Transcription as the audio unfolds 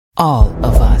All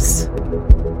of us.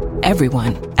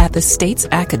 Everyone at the state's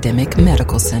academic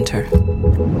medical center.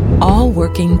 All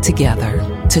working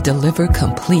together to deliver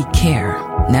complete care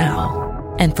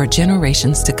now and for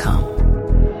generations to come.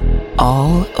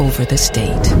 All over the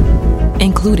state,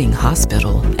 including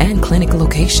hospital and clinic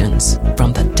locations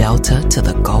from the Delta to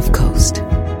the Gulf Coast.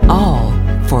 All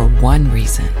for one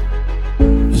reason.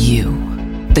 You,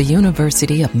 the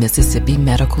University of Mississippi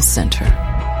Medical Center.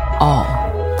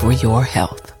 All for your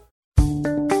health.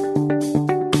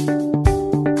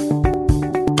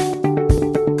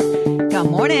 Good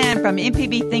morning from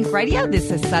MPB Think Radio. This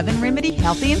is Southern Remedy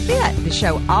Healthy and Fit, the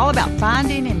show all about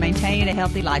finding and maintaining a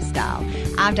healthy lifestyle.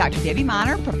 I'm Dr. Debbie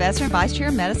Miner, Professor and Vice Chair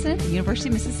of Medicine at the University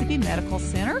of Mississippi Medical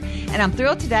Center, and I'm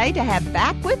thrilled today to have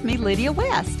back with me Lydia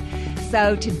West.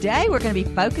 So today we're going to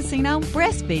be focusing on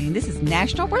breastfeeding. This is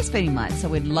National Breastfeeding Month, so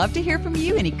we'd love to hear from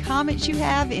you. Any comments you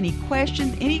have, any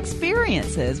questions, any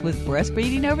experiences with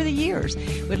breastfeeding over the years.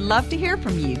 We'd love to hear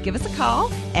from you. Give us a call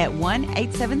at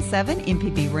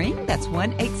 1-877-MPB-RING. That's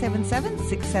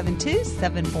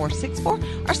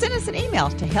 1-877-672-7464. Or send us an email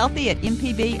to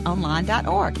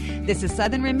healthy@mpbonline.org. This is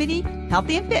Southern Remedy,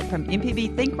 Healthy and Fit from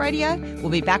MPB Think Radio. We'll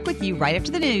be back with you right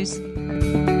after the news.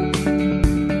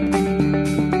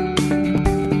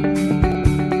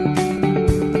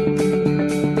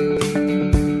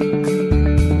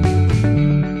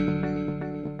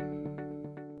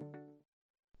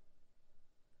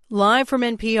 Live from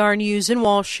NPR News in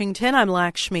Washington, I'm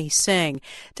Lakshmi Singh.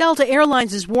 Delta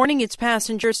Airlines is warning its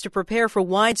passengers to prepare for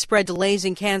widespread delays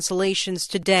and cancellations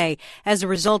today as a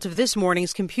result of this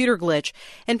morning's computer glitch.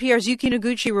 NPR's Yuki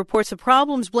Noguchi reports the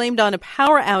problems blamed on a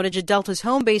power outage at Delta's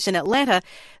home base in Atlanta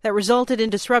that resulted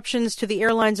in disruptions to the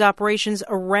airline's operations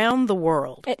around the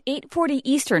world. At 8:40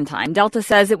 Eastern Time, Delta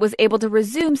says it was able to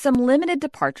resume some limited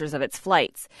departures of its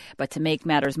flights. But to make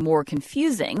matters more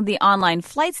confusing, the online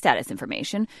flight status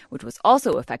information, which was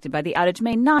also affected by the outage,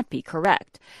 may not be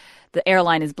correct. The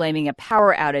airline is blaming a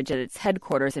power outage at its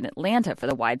headquarters in Atlanta for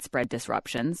the widespread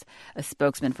disruptions. A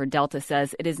spokesman for Delta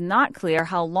says it is not clear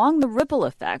how long the ripple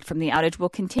effect from the outage will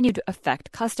continue to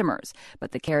affect customers,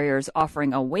 but the carrier is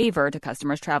offering a waiver to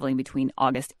customers traveling between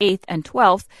August 8th and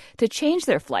 12th to change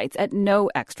their flights at no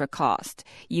extra cost.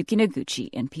 Yuki Noguchi,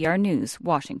 NPR News,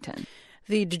 Washington.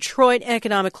 The Detroit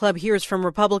Economic Club hears from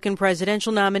Republican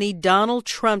presidential nominee Donald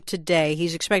Trump today.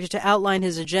 He's expected to outline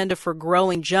his agenda for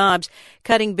growing jobs,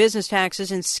 cutting business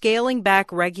taxes, and scaling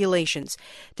back regulations.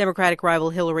 Democratic rival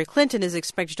Hillary Clinton is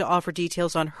expected to offer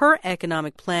details on her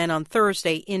economic plan on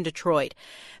Thursday in Detroit.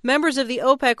 Members of the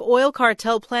OPEC oil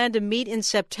cartel plan to meet in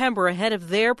September ahead of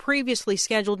their previously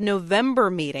scheduled November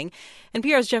meeting.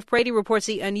 NPR's Jeff Brady reports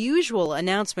the unusual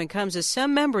announcement comes as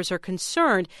some members are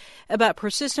concerned about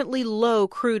persistently low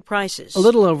crude prices. A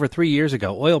little over 3 years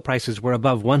ago, oil prices were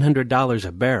above $100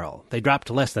 a barrel. They dropped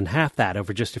to less than half that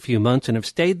over just a few months and have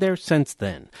stayed there since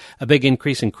then. A big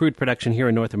increase in crude production here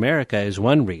in North America is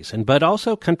one reason, but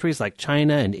also countries like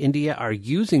China and India are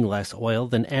using less oil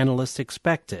than analysts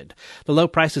expected. The low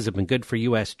prices have been good for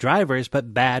U.S. drivers,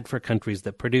 but bad for countries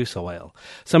that produce oil.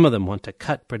 Some of them want to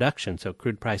cut production so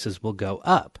crude prices will go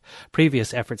up.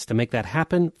 Previous efforts to make that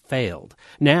happen failed.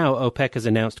 Now, OPEC has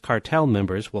announced cartel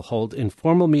members will hold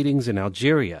informal meetings in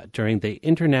Algeria during the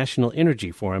International Energy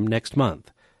Forum next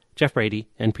month. Jeff Brady,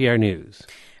 NPR News.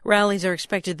 Rallies are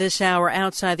expected this hour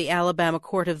outside the Alabama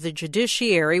Court of the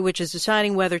Judiciary, which is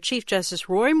deciding whether Chief Justice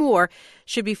Roy Moore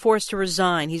should be forced to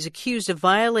resign. He's accused of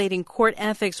violating court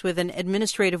ethics with an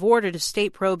administrative order to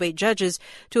state probate judges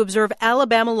to observe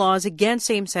Alabama laws against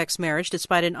same-sex marriage,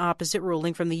 despite an opposite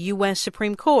ruling from the U.S.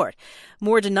 Supreme Court.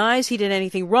 Moore denies he did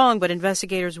anything wrong, but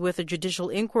investigators with the Judicial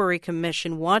Inquiry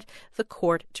Commission want the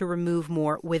court to remove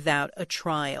Moore without a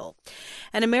trial.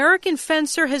 An American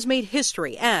fencer has made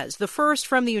history as the first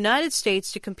from the United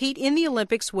States to compete in the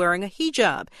Olympics wearing a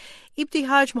hijab.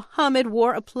 Ibtihaj Muhammad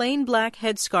wore a plain black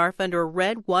headscarf under a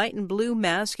red, white, and blue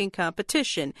mask in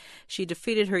competition. She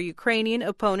defeated her Ukrainian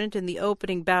opponent in the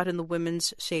opening bout in the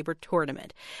women's saber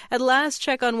tournament. At last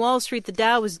check on Wall Street, the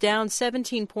Dow was down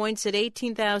 17 points at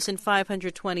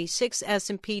 18,526.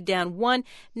 S&P down 1.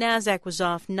 Nasdaq was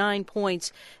off 9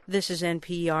 points. This is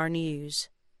NPR News.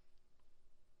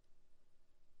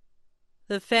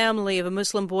 The family of a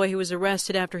Muslim boy who was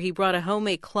arrested after he brought a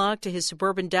homemade clock to his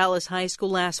suburban Dallas high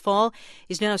school last fall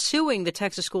is now suing the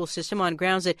Texas school system on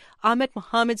grounds that Ahmed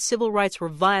Muhammad's civil rights were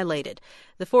violated.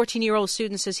 The 14-year-old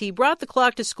student says he brought the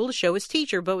clock to school to show his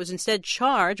teacher, but was instead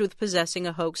charged with possessing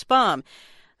a hoax bomb.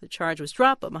 The charge was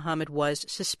dropped, but Muhammad was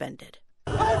suspended.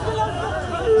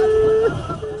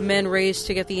 Men raced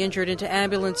to get the injured into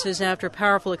ambulances after a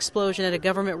powerful explosion at a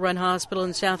government-run hospital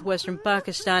in southwestern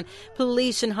Pakistan.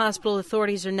 Police and hospital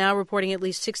authorities are now reporting at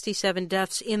least 67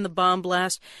 deaths in the bomb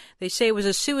blast. They say it was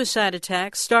a suicide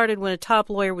attack, started when a top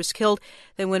lawyer was killed.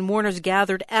 Then when mourners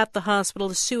gathered at the hospital,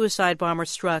 the suicide bomber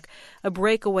struck. A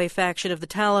breakaway faction of the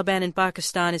Taliban in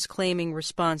Pakistan is claiming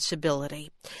responsibility.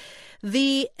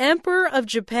 The Emperor of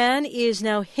Japan is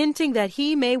now hinting that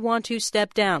he may want to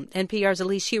step down. NPR's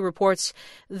Elise Hu reports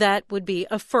that would be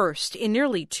a first in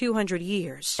nearly 200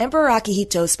 years. Emperor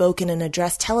Akihito spoke in an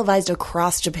address televised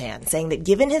across Japan, saying that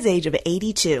given his age of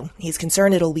 82, he's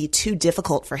concerned it'll be too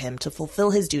difficult for him to fulfill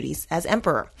his duties as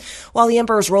emperor. While the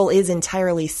emperor's role is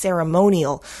entirely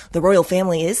ceremonial, the royal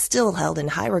family is still held in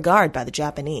high regard by the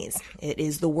Japanese. It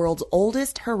is the world's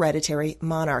oldest hereditary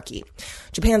monarchy.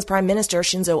 Japan's Prime Minister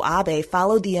Shinzo Abe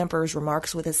followed the emperor's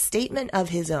remarks with a statement of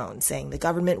his own, saying the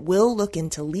government will look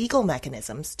into legal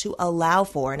mechanisms to allow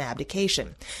for an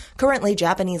abdication. Currently,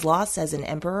 Japanese law says an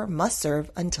emperor must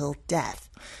serve until death.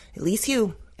 Elise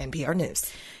Hu, NPR News.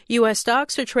 U.S.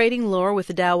 stocks are trading lower with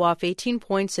the Dow off 18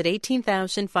 points at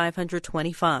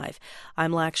 18,525.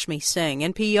 I'm Lakshmi Singh,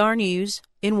 NPR News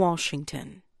in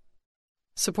Washington.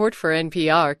 Support for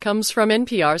NPR comes from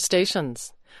NPR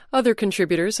stations. Other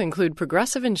contributors include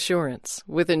Progressive Insurance,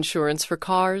 with insurance for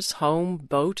cars, home,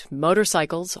 boat,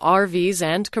 motorcycles, RVs,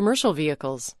 and commercial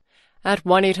vehicles, at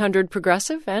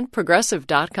 1-800-PROGRESSIVE and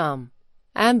Progressive.com,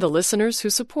 and the listeners who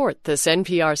support this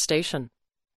NPR station.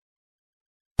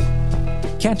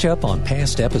 Catch up on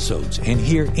past episodes and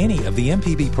hear any of the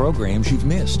MPB programs you've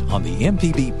missed on the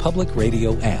MPB Public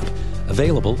Radio app,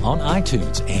 available on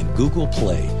iTunes and Google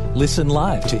Play. Listen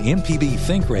live to MPB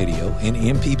Think Radio and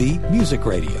MPB Music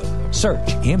Radio. Search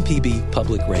MPB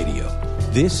Public Radio.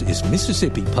 This is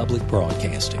Mississippi Public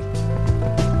Broadcasting.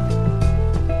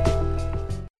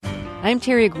 I'm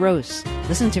Terry Gross.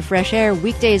 Listen to Fresh Air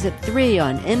weekdays at 3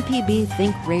 on MPB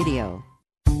Think Radio.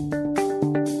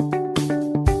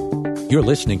 You're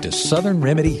listening to Southern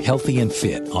Remedy Healthy and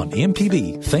Fit on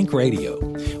MPB Think Radio.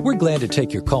 We're glad to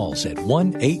take your calls at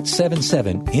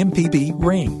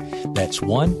 1-877-MPB-RING. That's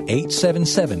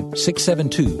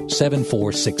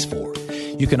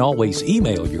 1-877-672-7464. You can always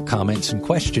email your comments and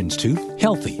questions to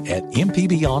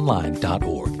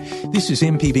healthy@mpbonline.org. This is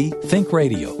MPB Think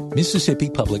Radio, Mississippi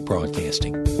Public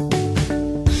Broadcasting.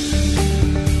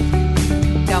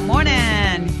 Good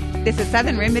morning. This is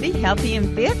Southern Remedy Healthy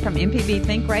and Fit from MPB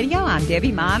Think Radio. I'm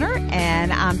Debbie Miner,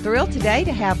 and I'm thrilled today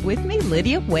to have with me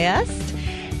Lydia West.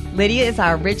 Lydia is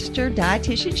our registered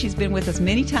dietitian. She's been with us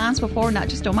many times before, not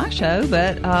just on my show,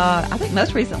 but I think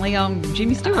most recently on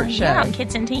Jimmy Stewart's show. Yeah, on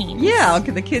Kids and Teens. Yeah, on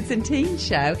the Kids and Teens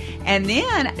show. And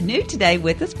then new today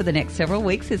with us for the next several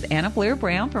weeks is Anna Blair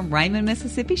Brown from Raymond,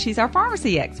 Mississippi. She's our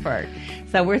pharmacy expert.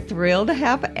 So we're thrilled to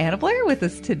have Anna Blair with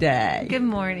us today. Good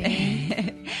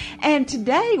morning. And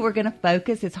today we're going to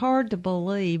focus. It's hard to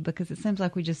believe because it seems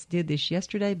like we just did this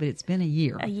yesterday, but it's been a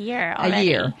year. A year already. A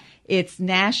year. It's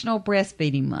National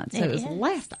Breastfeeding Month. So it was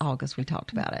last August we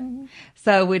talked about it.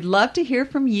 So we'd love to hear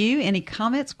from you. Any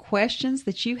comments, questions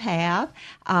that you have.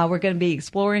 We're going to be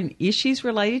exploring issues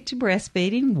related to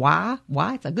breastfeeding, why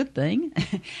it's a good thing,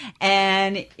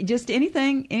 and just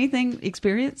anything,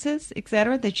 experiences,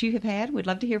 etc., that you have had. We'd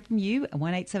love to hear from you at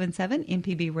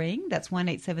 1-877-MPB-RING. That's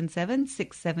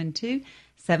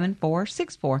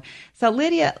 1-877-672-7464. So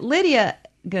Lydia,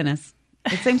 goodness,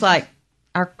 it seems like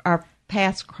our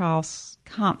paths cross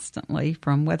constantly,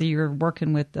 from whether you're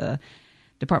working with the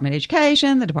Department of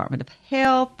Education, the Department of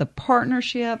Health, the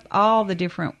partnership, all the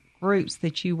different groups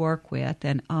that you work with.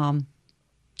 And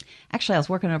actually, I was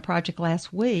working on a project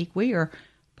last week. We are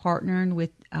partnering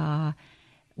with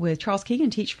Charles King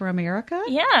and Teach for America.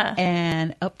 Yeah.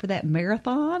 And up for that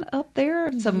marathon up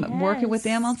there. Working with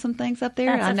them on some things up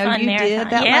there. That's I know you marathon. did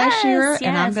that last year, yes.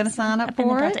 and I'm going to sign up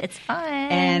for it. It's fun.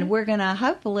 And we're going to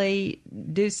hopefully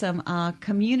do some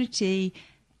community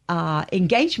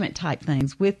engagement type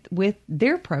things with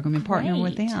their program and partnering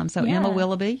with them. So Emma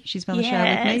Willoughby, she's been on the show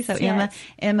with me. So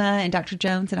Emma and Dr.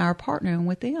 Jones and I are partnering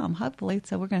with them, hopefully.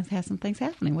 So we're going to have some things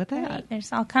happening with that. Right.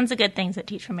 There's all kinds of good things that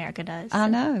Teach for America does. I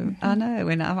know.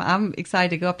 And I'm excited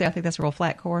to go up there. I think that's a real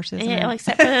flat course, isn't it?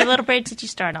 Except for the little bridge that you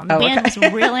start on. The bend was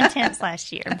real intense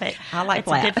last year, but I like it's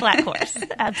flat. a good flat course.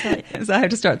 Absolutely. So I have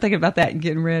to start thinking about that and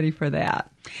getting ready for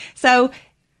that. So,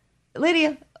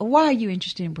 Lydia, why are you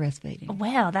interested in breastfeeding?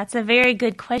 Well, that's a very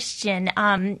good question.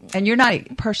 And you're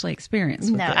not personally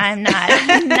experienced with No, this. I'm not.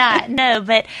 I'm not. No,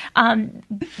 but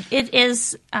it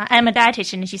is. I'm a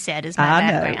dietitian, as you said, is my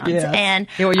background. Yes. And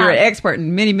you're an expert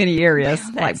in many, many areas,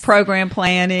 like program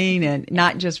planning, and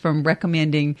not just from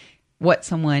recommending what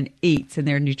someone eats in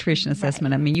their nutrition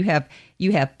assessment. I mean, you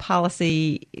you have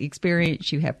policy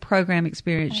experience, you have program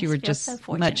experience. You were just so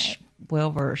much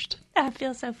well-versed. I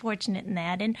feel so fortunate in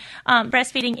that. And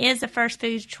breastfeeding is the first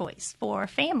food choice for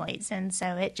families. And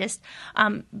so it just,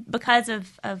 because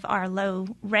of our low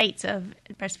rates of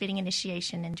breastfeeding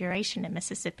initiation and duration in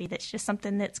Mississippi, that's just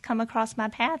something that's come across my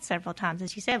path several times.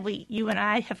 As you said, you and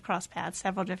I have crossed paths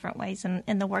several different ways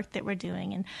in the work that we're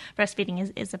doing. And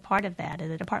breastfeeding is a part of that.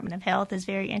 And the Department of Health is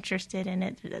very interested in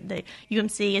it. The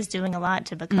UMC is doing a lot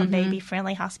to become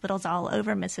baby-friendly hospitals all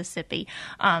over Mississippi.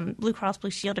 Blue Cross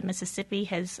Blue Shield of Mississippi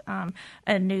has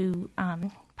a new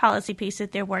policy piece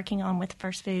that they're working on with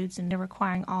First Foods, and they're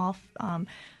requiring all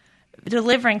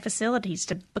delivering facilities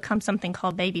to become something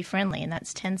called baby friendly, and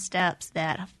that's 10 steps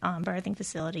that birthing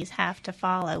facilities have to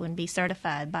follow and be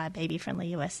certified by Baby Friendly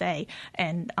USA.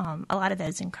 And a lot of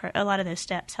those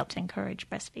steps help to encourage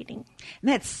breastfeeding. And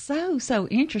that's so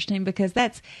interesting, because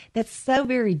that's so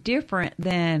very different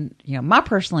than my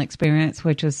personal experience,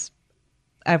 which was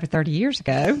over 30 years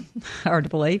ago, hard to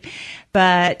believe,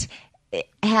 but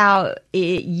how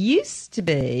it used to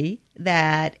be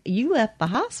that you left the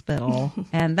hospital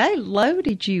and they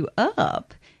loaded you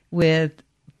up with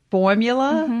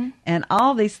formula and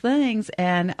all these things,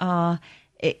 and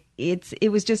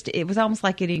it was almost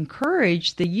like it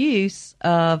encouraged the use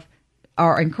of,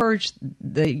 or encouraged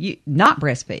the not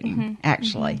breastfeeding,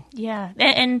 actually. Yeah,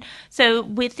 and so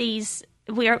with these.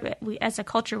 We as a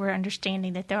culture, we're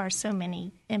understanding that there are so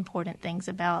many important things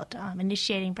about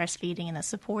initiating breastfeeding and the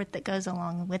support that goes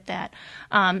along with that.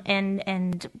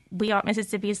 And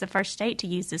Mississippi is the first state to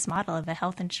use this model of a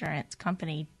health insurance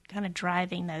company kind of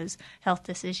driving those health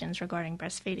decisions regarding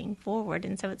breastfeeding forward.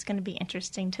 And so it's going to be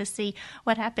interesting to see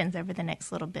what happens over the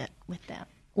next little bit with that.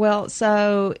 Well,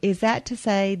 so is that to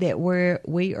say that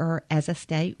we are, as a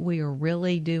state, we are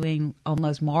really doing on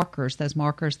those markers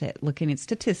that looking at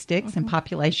statistics and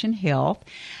population health?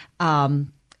 Are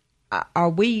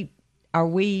we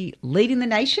leading the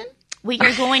nation? We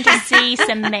are going to see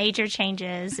some major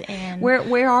changes in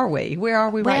where are we? Where are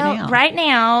we right now? Right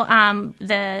now,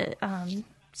 the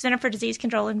Center for Disease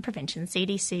Control and Prevention,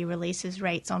 CDC, releases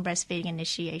rates on breastfeeding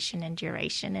initiation and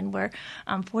duration, and we're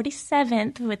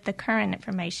 47th with the current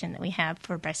information that we have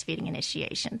for breastfeeding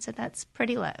initiation, so that's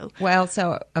pretty low. Well,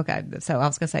 so I was going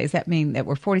to say, does that mean that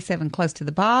we're 47 close to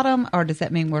the bottom, or does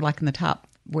that mean we're like in the top?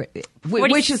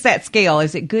 Which is that scale?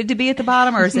 Is it good to be at the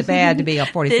bottom, or is it bad to be at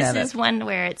 47? This is one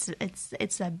where it's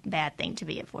a bad thing to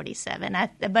be at 47.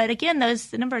 But again,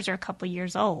 the numbers are a couple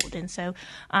years old, and so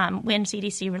when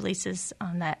CDC releases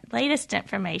on that latest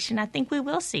information, I think we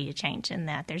will see a change in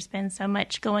that. There's been so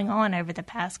much going on over the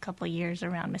past couple of years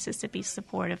around Mississippi's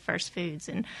support of First Foods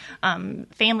and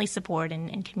family support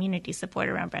and community support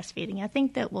around breastfeeding. I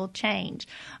think that will change.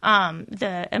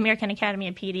 The American Academy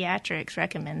of Pediatrics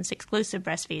recommends exclusive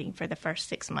breastfeeding for the first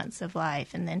 6 months of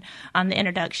life, and then the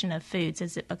introduction of foods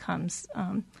as it becomes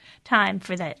time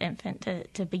for that infant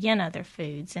to begin other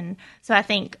foods. And so I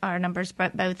think our numbers,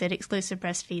 both at exclusive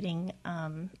breastfeeding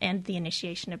and the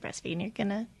initiation of breastfeeding,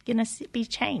 are going to be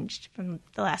changed from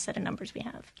the last set of numbers we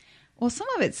have. Well, some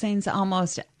of it seems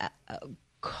almost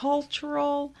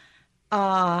cultural.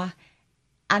 I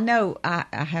know I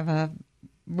have a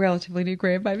relatively new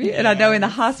grandbaby, and I know in the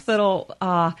hospital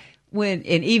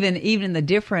even the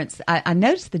difference, I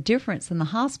noticed the difference in the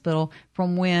hospital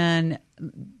from when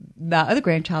the other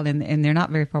grandchild, and they're not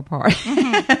very far apart.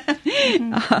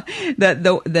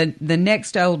 The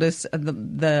next oldest,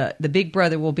 the big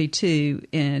brother will be 2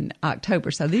 in October.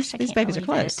 So these babies are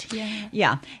close.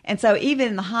 Yeah. And so even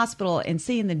in the hospital and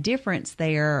seeing the difference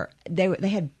there, they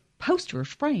had posters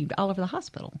framed all over the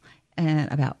hospital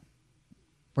and about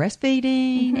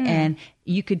breastfeeding, and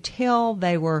you could tell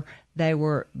they were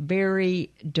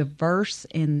very diverse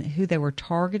in who they were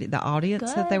targeting, the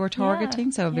audience that they were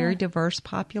targeting. So a very diverse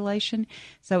population.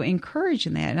 So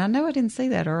encouraging that. And I know I didn't see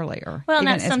that earlier. Well, even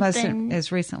that's something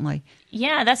as recently.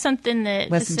 Yeah, that's something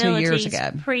that less than 2 years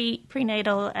ago.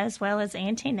 Prenatal as well as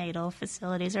antenatal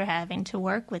facilities are having to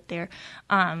work with their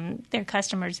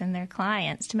customers and their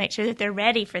clients to make sure that they're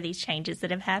ready for these changes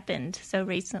that have happened so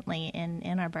recently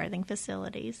in our birthing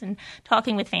facilities, and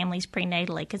talking with families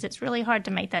prenatally, because it's really hard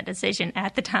to make that decision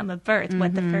at the time of birth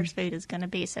what the first food is going to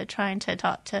be. So trying to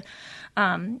talk to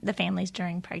the families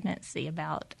during pregnancy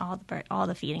about all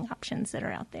the feeding options that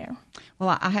are out there.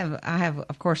 Well, I have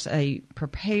of course a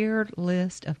prepared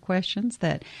list of questions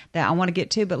that I want to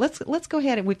get to, but let's go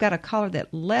ahead, and we've got a caller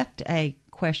that left a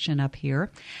question up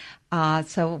here.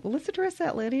 So let's address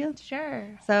that, Lydia.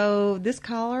 Sure. So this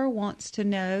caller wants to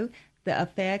know the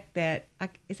effect that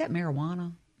is that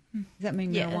marijuana? Does that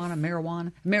mean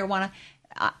marijuana? Marijuana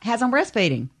has on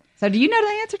breastfeeding. So do you know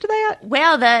the answer to that?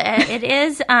 Well, it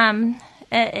is.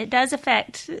 It does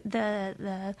affect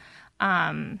the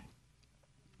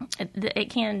it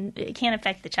can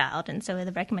affect the child, and so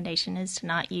the recommendation is to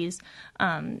not use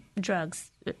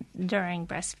drugs during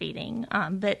breastfeeding.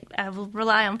 But I will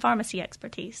rely on pharmacy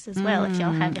expertise as well if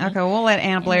y'all have any. Okay, we'll let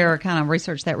Anna Blair kind of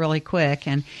research that really quick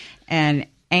and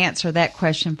answer that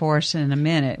question for us in a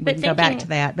minute. We can go back to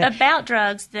that. But about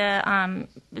drugs, the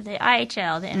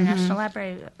IHL, the International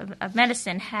Library of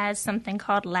Medicine, has something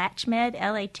called LatchMed,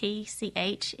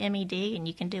 LATCHMED, and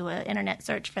you can do an internet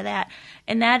search for that.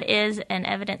 And that is an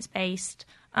evidence-based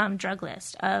drug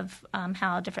list of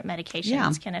how different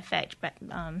medications can affect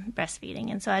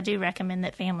breastfeeding. And so I do recommend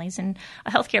that families and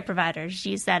healthcare providers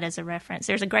use that as a reference.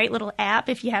 There's a great little app.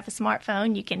 If you have a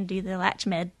smartphone, you can do the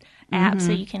LatchMed app,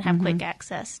 so you can have quick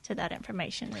access to that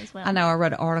information as well. I know I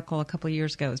read an article a couple of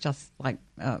years ago. It was just like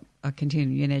a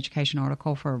continuing education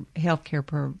article for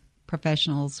healthcare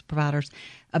professionals, providers,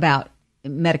 about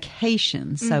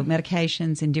medications. So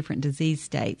medications in different disease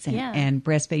states and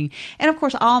breastfeeding. And, of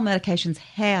course, all medications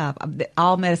have,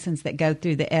 all medicines that go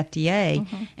through the FDA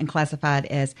and classified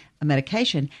as a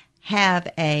medication have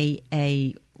I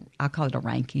call it a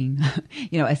ranking,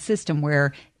 a system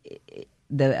where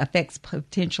the effects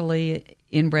potentially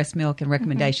in breast milk and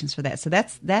recommendations for that. So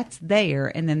that's there.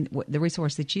 And then the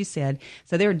resource that you said.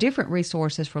 So there are different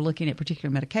resources for looking at particular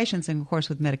medications. And, of course,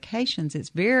 with medications, it's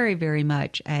very, very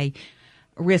much a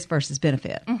risk versus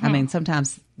benefit. I mean,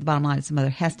 sometimes the bottom line is the mother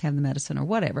has to have the medicine or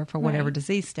whatever for whatever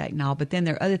disease state and all. But then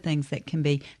there are other things that can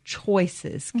be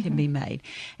choices can be made.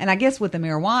 And I guess with the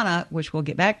marijuana, which we'll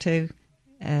get back to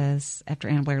as after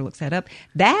Anna Blair looks that up,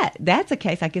 that's a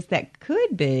case, I guess, that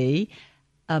could be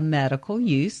a medical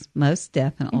use, most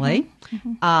definitely.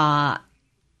 But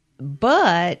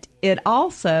it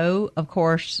also, of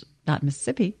course, not in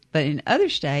Mississippi, but in other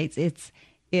states,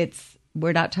 it's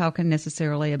we're not talking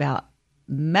necessarily about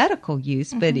medical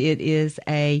use, but it is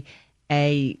a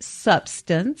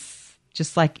substance,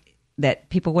 just like that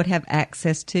people would have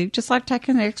access to, just like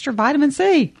taking extra vitamin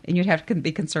C, and you'd have to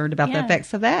be concerned about the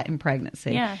effects of that in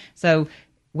pregnancy. So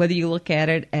whether you look at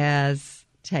it as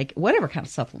take whatever kind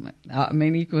of supplement. I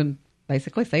mean, you can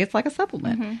basically say it's like a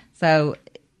supplement. So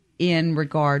in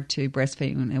regard to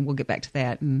breastfeeding, and we'll get back to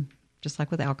that, and just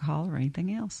like with alcohol or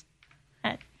anything else.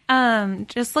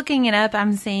 Just looking it up,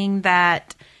 I'm seeing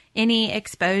that any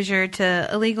exposure to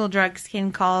illegal drugs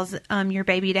can cause your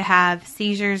baby to have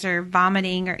seizures or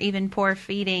vomiting or even poor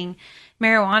feeding.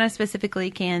 Marijuana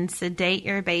specifically can sedate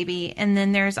your baby. And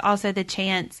then there's also the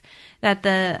chance that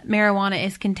the marijuana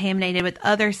is contaminated with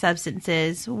other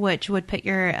substances, which would put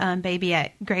your baby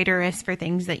at greater risk for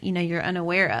things that, you're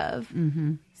unaware of.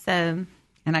 So,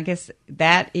 and I guess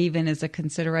that even is a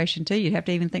consideration too. You'd have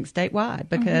to even think statewide,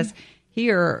 because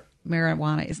here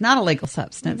marijuana is not a legal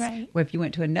substance. Where if you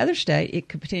went to another state, it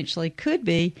could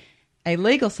be a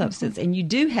legal substance, and you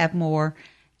do have more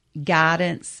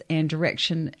guidance and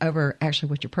direction over actually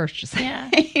what you're purchasing.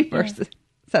 Versus,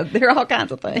 so there are all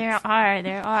kinds of things. There are,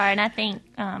 and I think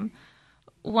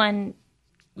one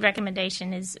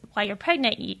recommendation is while you're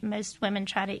pregnant, most women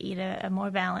try to eat a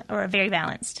more balanced or a very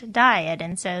balanced diet,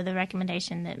 and so the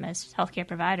recommendation that most healthcare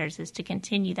providers is to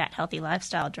continue that healthy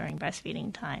lifestyle during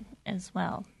breastfeeding time as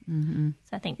well. So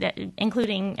I think that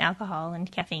including alcohol and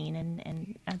caffeine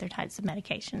and other types of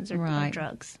medications or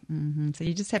drugs. So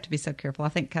you just have to be so careful. I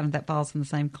think kind of that falls in the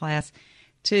same class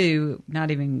too, not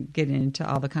even getting into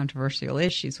all the controversial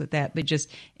issues with that, but just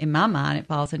in my mind it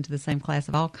falls into the same class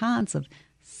of all kinds of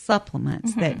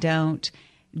supplements that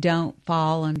don't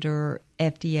fall under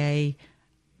FDA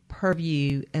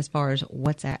purview as far as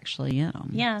what's actually in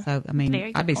them. So I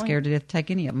mean, I'd be scared to death to take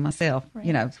any of them myself,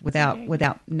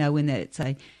 without knowing that it's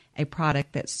a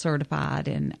product that's certified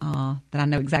and that I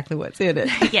know exactly what's in it.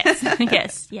 Yes.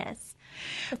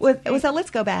 So let's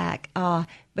go back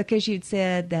because you'd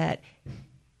said that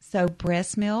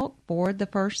breast milk for the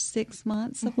first 6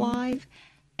 months of life,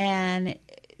 and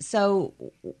so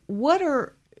what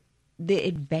are the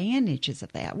advantages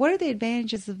of that? What are the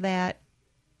advantages of that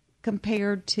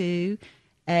compared to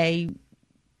a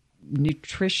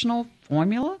nutritional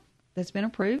formula that's been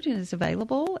approved and is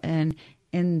available, and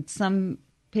in some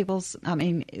people's,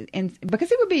 and because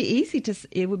it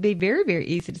would be very, very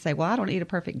easy to say, well, I don't eat a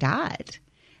perfect diet.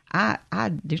 I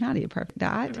do not eat a perfect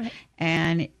diet.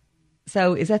 And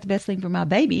so is that the best thing for my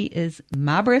baby, is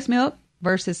my breast milk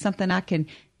versus something I can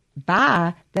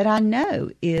buy that I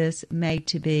know is made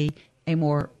to be a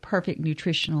more perfect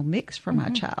nutritional mix for my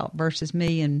child versus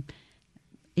me and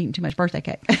eating too much birthday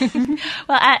cake.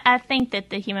 Well, I think that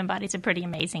the human body is a pretty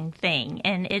amazing thing,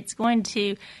 and it's going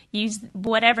to use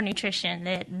whatever nutrition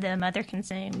that the mother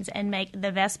consumes and make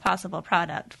the best possible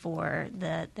product for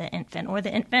the infant or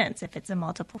the infants if it's a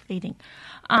multiple feeding.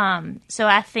 So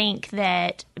I think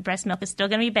that breast milk is still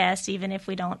going to be best, even if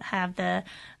we don't have the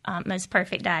most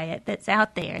perfect diet that's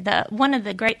out there. One of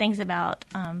the great things about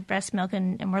breast milk,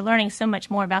 and we're learning so much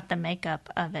more about the makeup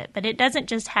of it, but it doesn't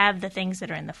just have the things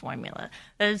that are in the formula.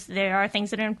 There are things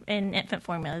that are in infant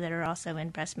formula that are also in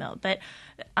breast milk, but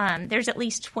there's at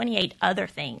least 28 other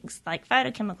things like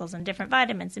phytochemicals and different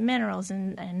vitamins and minerals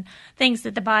and things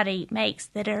that the body makes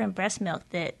that are in breast milk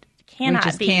that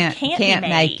can't be made. Can't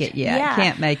make it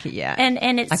yet.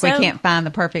 And it's like we can't find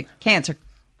the perfect cancer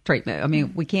treatment. I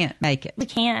mean, we can't make it. We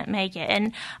can't make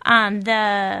it. And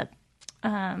the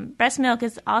breast milk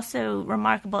is also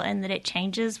remarkable in that it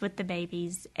changes with the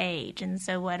baby's age. And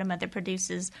so what a mother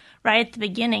produces right at the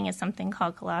beginning is something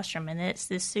called colostrum, and it's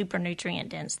this super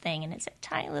nutrient-dense thing. And it's a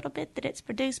tiny little bit that it's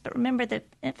produced. But remember, the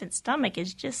infant's stomach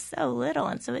is just so little,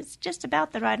 and so it's just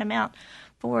about the right amount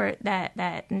for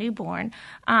that newborn.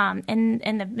 And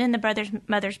then the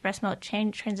mother's breast milk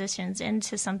transitions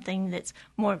into something that's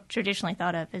more traditionally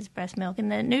thought of as breast milk.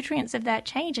 And the nutrients of that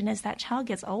change. And as that child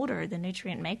gets older, the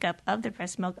nutrient makeup of the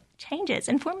breast milk changes.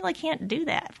 And formula can't do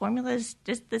that. Formula is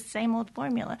just the same old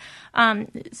formula.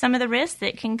 Some of the risks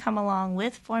that can come along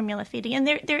with formula feeding, and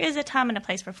there is a time and a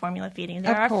place for formula feeding.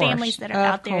 There are families that are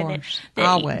out there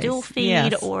that dual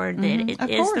feed or that it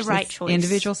is the right choice.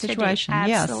 Individual situation,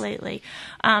 yes. Absolutely.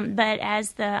 But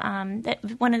as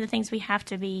one of the things we have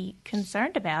to be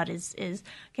concerned about is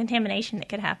contamination that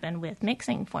could happen with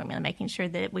mixing formula, making sure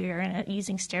that we are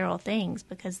using sterile things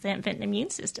because the infant immune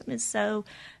system is so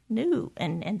new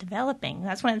and developing.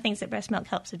 That's one of the things that breast milk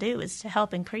helps to do, is to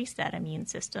help increase that immune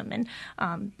system. And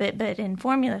but in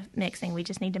formula mixing, we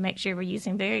just need to make sure we're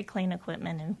using very clean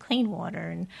equipment and clean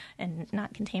water and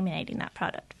not contaminating that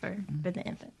product for the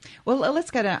infant. Well,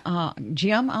 let's go to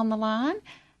Jim on the line.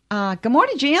 Good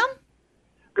morning, Jim.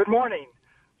 Good morning.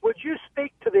 Would you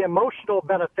speak to the emotional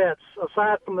benefits,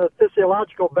 aside from the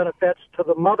physiological benefits, to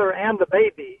the mother and the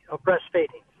baby of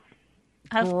breastfeeding?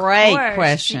 Great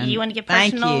question. You want to give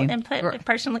personal input,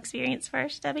 personal experience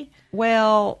first, Debbie?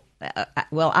 Well,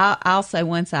 I'll say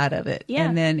one side of it,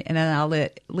 and then I'll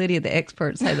let Lydia, the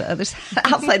expert, say the other side.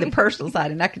 I'll say the personal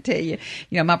side, and I can tell you,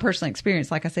 my personal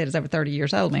experience, like I said, is over 30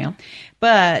 years old now.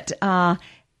 But I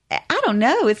don't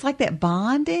know. It's like that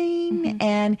bonding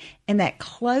and that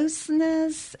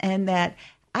closeness and that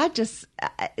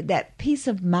that peace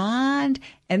of mind.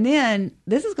 And then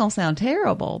this is going to sound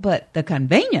terrible, but the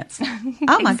convenience.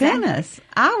 Oh my goodness.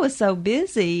 I was so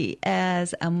busy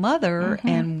as a mother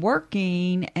and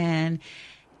working and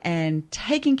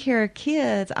taking care of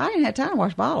kids, I didn't have time to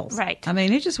wash bottles. Right. I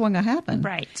mean, it just wasn't going to happen.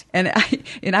 Right. And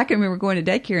I can remember going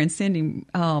to daycare and sending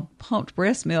pumped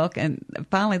breast milk, and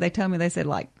finally they told me, they said,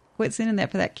 like, quit sending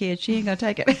that for that kid. She ain't going to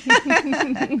take it.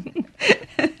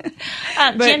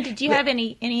 Jim, did you have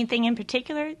anything in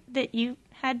particular that you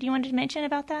wanted to mention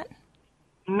about that?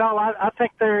 No, I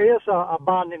think there is a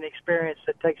bonding experience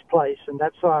that takes place, and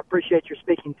that's I appreciate your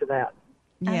speaking to that.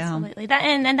 Yeah. Absolutely.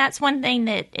 And that's one thing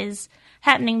that is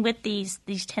happening with these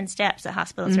 10 steps that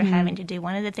hospitals are having to do.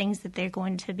 One of the things that they're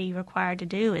going to be required to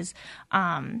do is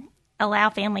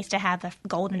allow families to have the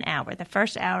golden hour. The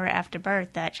first hour after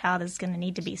birth, that child is going to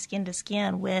need to be skin to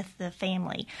skin with the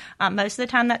family. Most of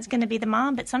the time that's going to be the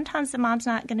mom, but sometimes the mom's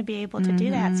not going to be able to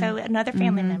do that. So another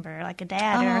family member, like a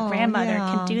dad or a grandmother,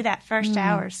 can do that first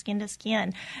hour skin to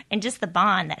skin, and just the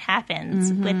bond that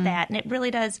happens with that. And it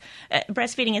really does,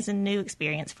 breastfeeding is a new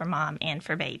experience for mom and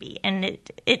for baby. And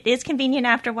it is convenient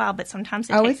after a while, but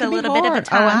sometimes it takes a little bit of a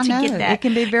time to get that, it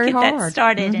can be very hard. That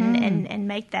started and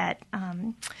make that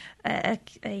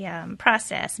a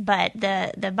process. But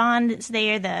the bond that's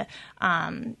there,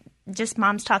 just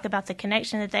moms talk about the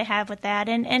connection that they have with that,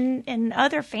 and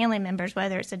other family members,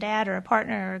 whether it's a dad or a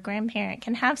partner or a grandparent,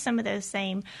 can have some of those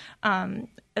same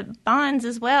bonds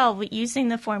as well, using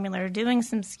the formula or doing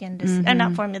some skin to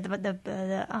not formula, but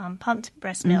the pumped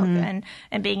breast milk and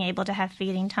being able to have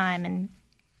feeding time,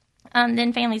 and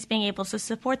then families being able to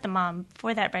support the mom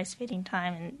for that breastfeeding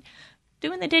time and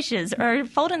doing the dishes or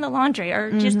folding the laundry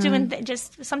or just doing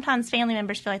just sometimes family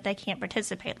members feel like they can't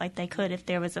participate like they could if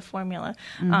there was a formula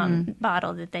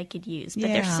bottle that they could use. But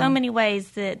there's so many ways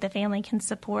that the family can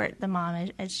support the mom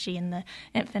as she and the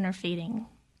infant are feeding.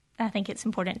 I think it's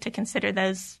important to consider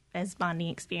those as bonding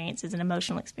experiences and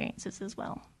emotional experiences as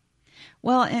well.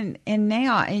 Well, and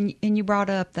now and you brought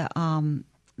up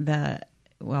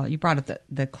you brought up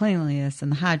the cleanliness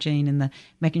and the hygiene and the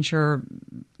making sure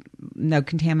no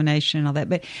contamination and all that.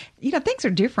 But, things are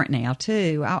different now,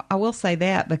 too. I will say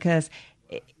that because,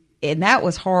 and that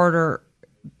was harder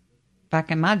back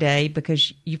in my day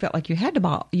because you felt like you had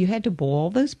to boil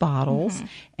those bottles. Mm-hmm.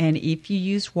 And if you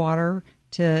used water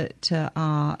to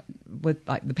with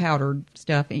like the powdered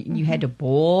stuff, mm-hmm. you had to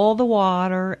boil the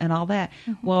water and all that.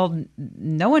 Mm-hmm. Well,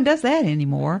 no one does that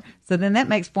anymore. So then that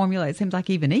makes formula, it seems like,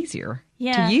 even easier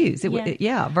to use.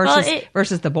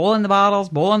 Versus the boiling the bottles,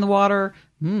 boiling the water.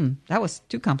 That was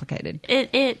too complicated.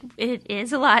 It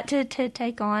is a lot to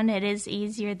take on. It is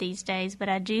easier these days, but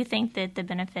I do think that the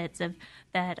benefits of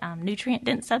that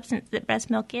nutrient-dense substance that breast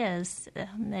milk is,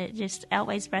 it just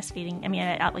outweighs breastfeeding. I mean,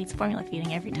 it outweighs formula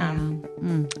feeding every time.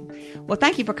 Yeah. Well,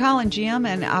 thank you for calling, Jim,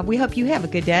 and we hope you have a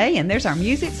good day. And there's our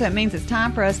music, so it means it's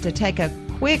time for us to take a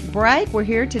quick break. We're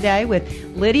here today with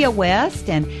Lydia West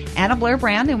and Anna Blair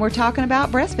Brown, and we're talking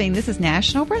about breastfeeding. This is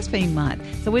National Breastfeeding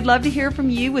Month, so we'd love to hear from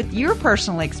you with your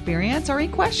personal experience or any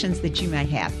questions that you may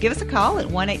have. Give us a call at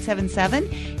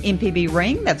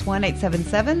 1-877-MPB-RING. That's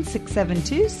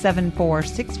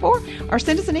 1-877-672-7464, or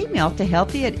send us an email to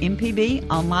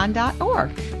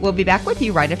healthy@mpbonline.org. We'll be back with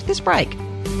you right after this break.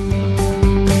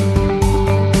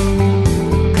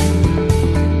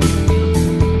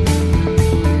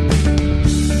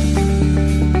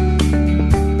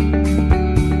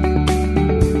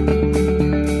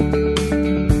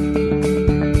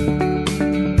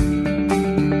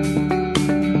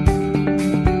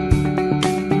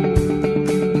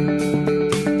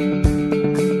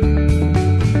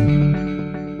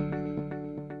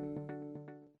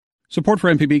 Support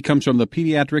for MPB comes from the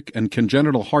Pediatric and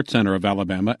Congenital Heart Center of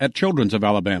Alabama at Children's of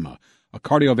Alabama, a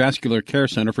cardiovascular care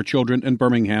center for children in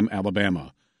Birmingham,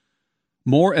 Alabama.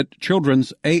 More at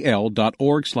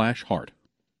childrensal.org/heart.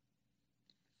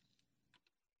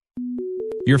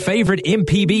 Your favorite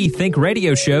MPB Think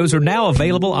Radio shows are now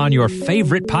available on your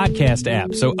favorite podcast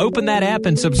app. So open that app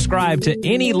and subscribe to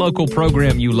any local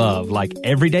program you love, like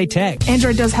Everyday Tech.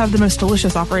 Android does have the most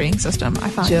delicious operating system, I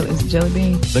find. Jelly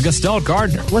Bean. The Gestalt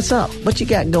Gardener. What's up? What you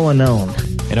got going on?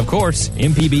 And of course,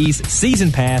 MPB's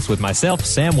Season Pass with myself,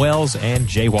 Sam Wells, and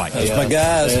Jay White. That's my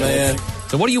guys, man.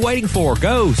 So what are you waiting for?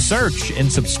 Go, search,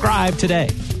 and subscribe today.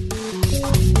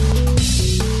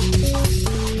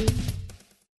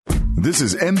 This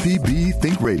is MPB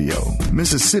Think Radio,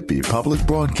 Mississippi Public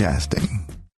Broadcasting.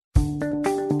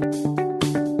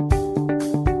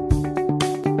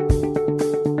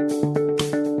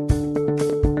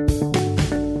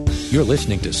 You're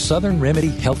listening to Southern Remedy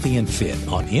Healthy and Fit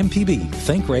on MPB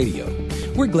Think Radio.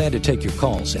 We're glad to take your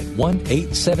calls at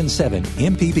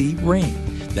 1-877-MPB-RING.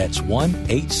 That's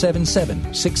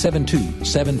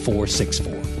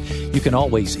 1-877-672-7464. You can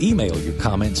always email your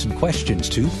comments and questions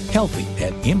to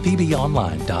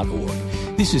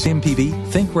healthy@mpbonline.org. This is MPB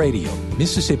Think Radio,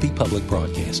 Mississippi Public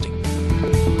Broadcasting.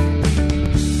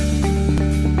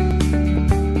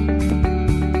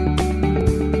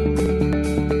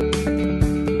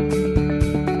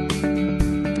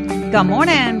 Good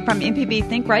morning from MPB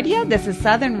Think Radio. This is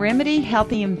Southern Remedy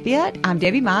Healthy and Fit. I'm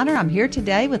Debbie Miner. I'm here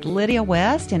today with Lydia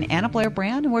West and Anna Blair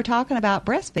Brown, and we're talking about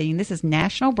breastfeeding. This is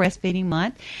National Breastfeeding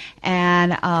Month,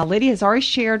 and Lydia has already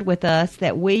shared with us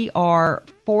that we are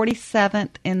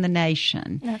 47th in the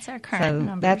nation. That's our current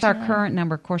number. That's our current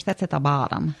number. Of course, that's at the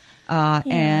bottom.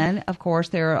 And, of course,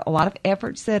 there are a lot of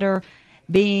efforts that are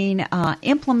being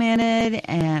implemented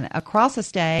and across the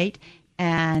state,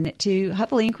 and to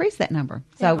hopefully increase that number.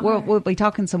 So we'll be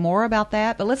talking some more about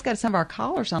that. But let's go to some of our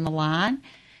callers on the line.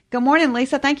 Good morning,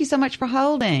 Lisa. Thank you so much for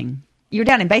holding. You're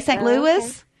down in Bay St.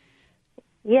 Louis?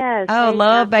 Yes. Oh,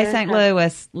 love Bay St.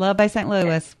 Louis. Love Bay St.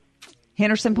 Louis.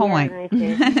 Henderson Point.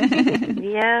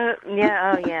 Yeah,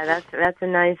 oh yeah, that's a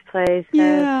nice place.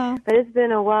 Yeah. But it's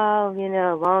been a while,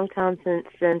 a long time since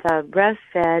I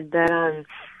breastfed, but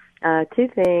two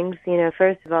things,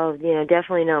 first of all,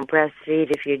 definitely don't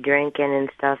breastfeed if you're drinking and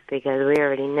stuff, because we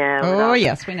already know. Oh,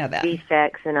 yes, we know that.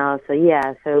 Defects and all. So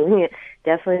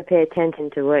definitely pay attention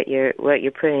to what you're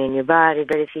putting in your body.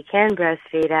 But if you can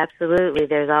breastfeed, absolutely,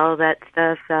 there's all that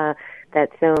stuff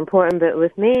that's so important. But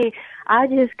with me, I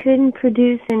just couldn't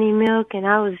produce any milk, and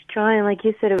I was trying, like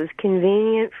you said, it was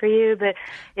convenient for you, but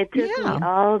it took me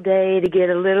all day to get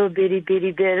a little bitty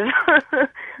bit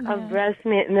of breast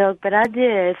milk, but I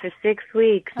did for 6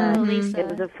 weeks. Lisa. It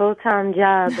was a full-time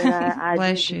job, but I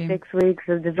did 6 weeks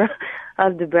of the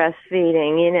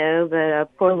breastfeeding, but a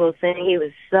poor little thing, he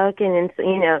was sucking, and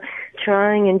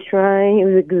trying and trying. He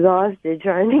was exhausted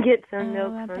trying to get some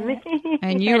milk from me.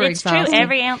 And you were exhausted. True.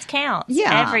 Every ounce counts.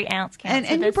 Yeah, every ounce counts.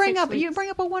 And you bring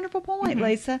up a wonderful point,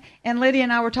 Lisa. And Lydia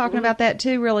and I were talking about that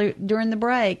too, really during the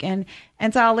break. And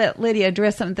so I'll let Lydia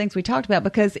address some of the things we talked about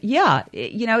because,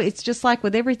 it's just like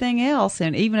with everything else,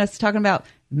 and even us talking about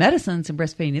medicines and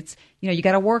breastfeeding. It's you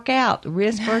got to work out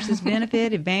risk versus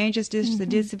benefit, advantages, the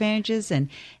disadvantages, and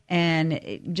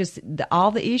just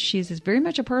all the issues. Is very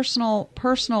much a personal,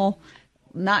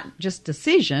 not just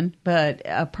decision, but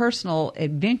a personal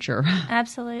adventure.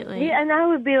 Absolutely. Yeah, and I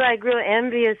would be like real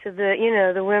envious of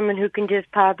the women who can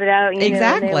just pop it out.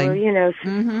 Exactly. And they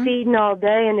were, feeding all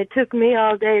day, and it took me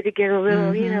all day to get a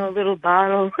little, a little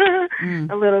bottle,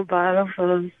 a little bottle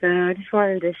full. So I just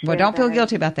wanted to share. Well, don't feel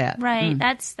guilty about that. Right.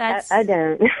 That's. I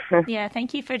don't. Yeah.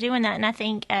 Thank you for doing that. And I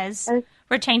think as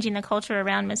we're changing the culture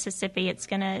around Mississippi,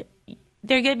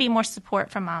 there are going to be more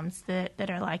support from moms that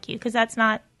are like you because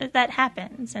that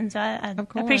happens. And so I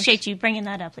appreciate you bringing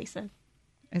that up, Lisa.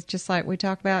 It's just like we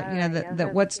talk about,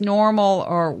 that what's normal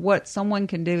or what someone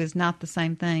can do is not the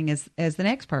same thing as the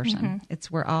next person.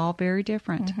 We're all very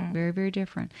different, very, very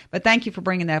different. But thank you for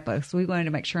bringing that up. So we wanted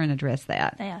to make sure and address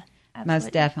that. Yeah, absolutely.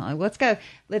 Most definitely. Let's go.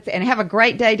 And have a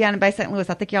great day down in Bay St. Louis.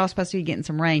 I think y'all are supposed to be getting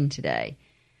some rain today.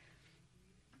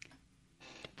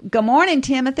 Good morning,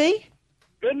 Timothy.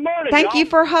 Good morning. Thank you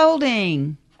for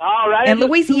holding. All right. In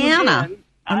Louisiana.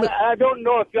 I don't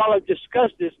know if y'all have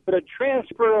discussed this, but a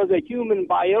transfer of the human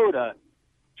biota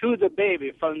to the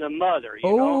baby from the mother.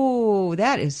 Oh,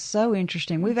 that is so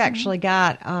interesting. We've actually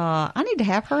got. I need to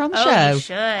have her on the show. You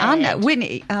should. I know,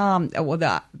 Whitney.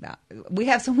 We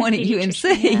have someone at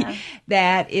UNC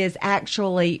that is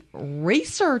actually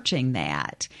researching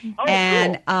that,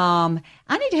 and cool.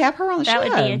 I need to have her on the show. That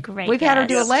would be a great. We've had her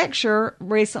do a lecture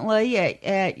recently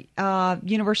at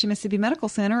University of Mississippi Medical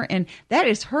Center, and that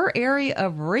is her area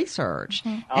of research.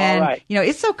 And right.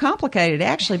 It's so complicated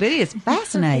actually, but it is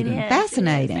fascinating.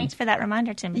 Fascinating. Thanks for that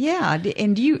reminder, Timothy. Yeah,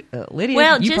 and you,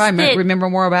 Lydia, you probably remember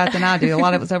more about it than I do. A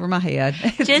lot of it was over my head.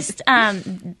 Just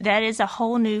that is a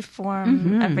whole new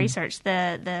form of research.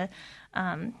 The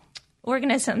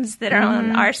organisms that are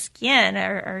on our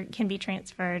skin can be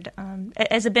transferred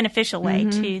as a beneficial way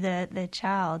to the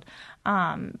child,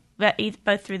 but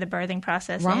both through the birthing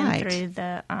process and through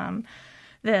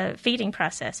the feeding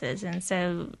processes. And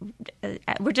so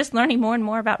we're just learning more and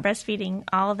more about breastfeeding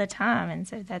all the time, and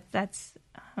so that's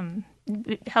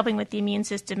helping with the immune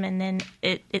system. And then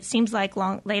it seems like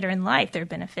later in life there are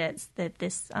benefits that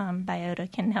this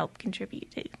biota can help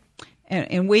contribute to.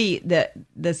 And we,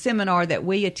 the seminar that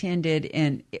we attended,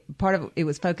 and part of it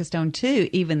was focused on, too,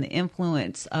 even the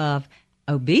influence of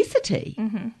obesity.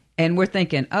 And we're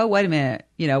thinking, oh, wait a minute,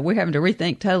 we're having to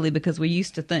rethink totally because we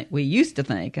used to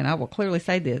think, and I will clearly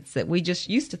say this, that we just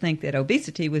used to think that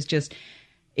obesity was just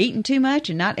eating too much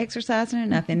and not exercising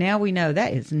enough. And now we know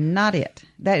that is not it.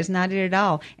 That is not it at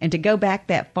all. And to go back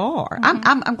that far,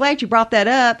 I'm glad you brought that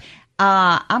up.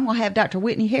 I'm going to have Dr.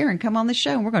 Whitney Herron come on the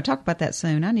show, and we're going to talk about that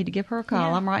soon. I need to give her a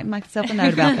call. Yeah. I'm writing myself a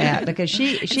note about that because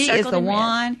she is the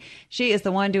one. She is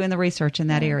the one doing the research in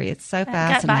that area. It's so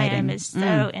fascinating. Gut biome is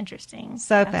so interesting.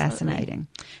 So Absolutely.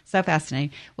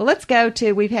 Fascinating. Well, let's go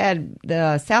to. We've had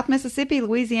the South Mississippi,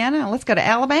 Louisiana, and let's go to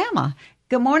Alabama.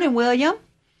 Good morning, William.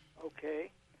 Okay.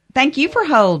 Thank you for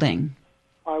holding.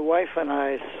 My wife and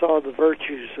I saw the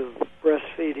virtues of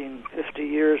breastfeeding 50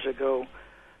 years ago,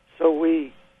 so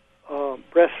we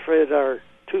breastfed our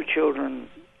two children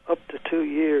up to 2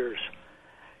 years.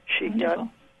 She got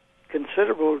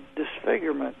considerable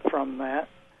disfigurement from that,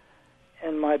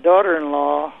 and my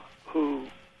daughter-in-law, who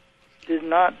did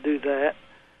not do that,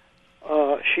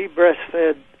 she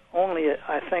breastfed only,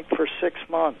 I think, for 6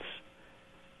 months,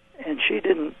 and she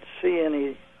didn't see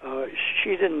any,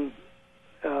 she didn't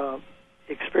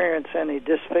experience any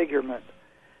disfigurement.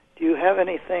 Do you have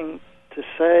anything to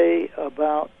say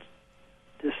about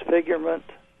disfigurement?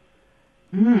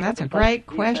 That's a great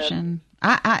question.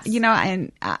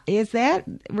 Is that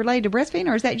related to breastfeeding,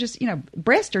 or is that just,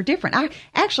 breasts are different? I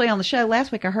actually, on the show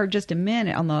last week, I heard just a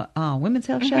minute on the Women's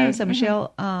Health show. So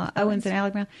Michelle Owens and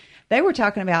Alec Brown, they were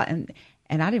talking about, and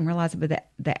I didn't realize it, but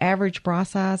the average bra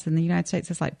size in the United States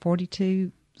is like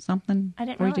 42 something. I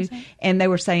didn't 42. realize that. And they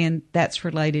were saying that's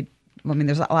related. I mean,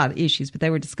 there's a lot of issues, but they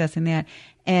were discussing that.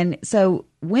 And so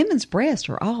women's breasts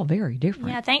are all very different.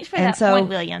 Yeah, thanks for that point,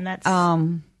 William. That's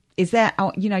is that,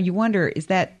 you wonder, is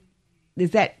that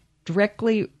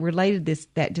directly related,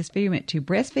 that disfigurement, to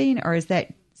breastfeeding, or is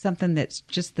that something that's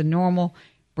just the normal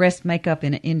breast makeup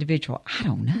in an individual? I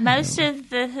don't know. Most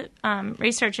of the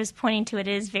research is pointing to it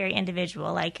is very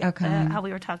individual, like how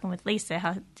we were talking with Lisa,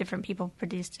 how different people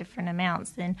produce different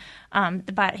amounts. And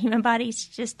the human body is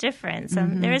just different. So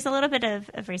there is a little bit of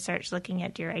research looking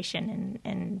at duration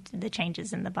and the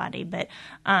changes in the body, but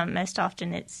most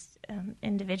often it's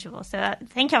individual. So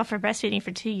thank y'all for breastfeeding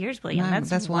for 2 years, William. No,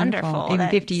 that's wonderful. Even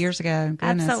 50 years ago.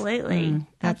 Goodness. Absolutely.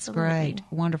 That's Absolutely. great.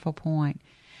 Wonderful point.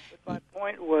 My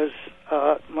point was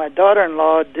my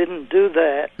daughter-in-law didn't do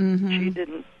that. She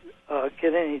didn't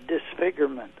get any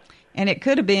disfigurement. And it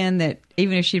could have been that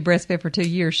even if she'd breastfed for 2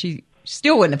 years, she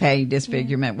still wouldn't have had any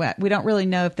disfigurement. Yeah. We don't really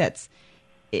know if that's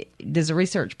does the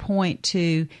research point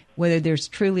to whether there's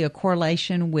truly a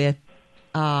correlation with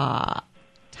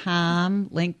time,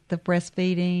 length of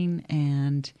breastfeeding,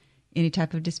 and any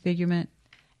type of disfigurement?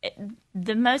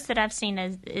 The most that I've seen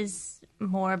is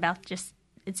more about just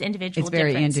it's individual. It's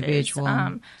very individual.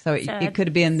 So it could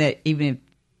have been that even if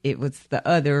it was the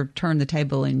other turned the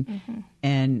table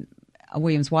and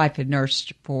William's wife had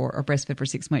nursed or breastfed for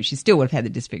 6 months, she still would have had the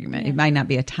disfigurement. It might not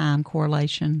be a time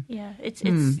correlation. Yeah, it's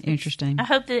interesting. I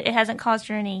hope that it hasn't caused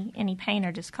her any pain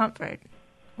or discomfort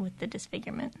with the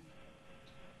disfigurement.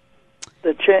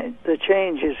 The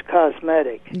change is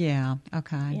cosmetic. Yeah.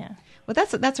 Okay. Yeah. Well,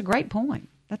 that's a great point.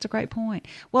 That's a great point.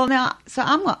 Well, now, so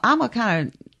I'm gonna kind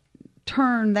of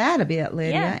turn that a bit,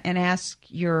 Lydia, and ask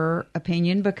your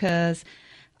opinion, because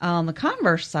on the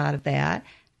converse side of that,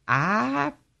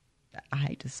 I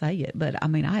hate to say it, but I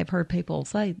mean, I have heard people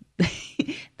say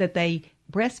that they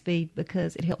breastfeed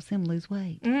because it helps them lose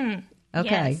weight.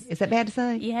 Okay. Yes. Is that bad to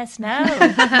say? Yes. No.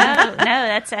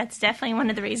 That's definitely one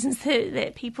of the reasons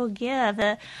that people give.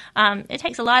 It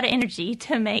takes a lot of energy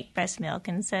to make breast milk,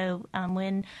 and so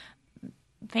when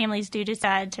families do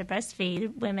decide to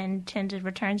breastfeed, women tend to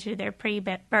return to their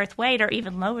pre-birth weight or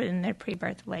even lower than their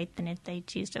pre-birth weight than if they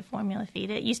choose to formula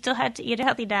feed it. You still have to eat a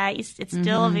healthy diet. It's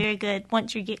still very good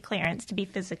once you get clearance to be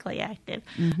physically active.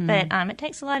 But it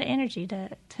takes a lot of energy to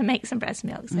make some breast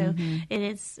milk. So it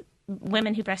is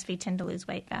women who breastfeed tend to lose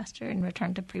weight faster and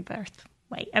return to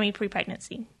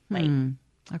pre-pregnancy weight.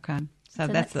 Okay. So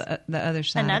that's the other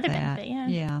side another of that.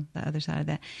 benefit, Yeah, the other side of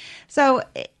that. So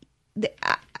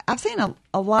I've seen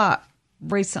a lot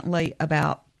recently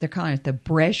about, they're calling it the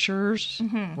pressures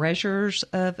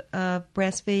of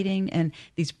breastfeeding, and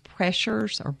these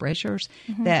pressures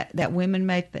that women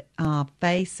may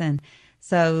face. And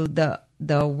so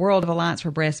the World of Alliance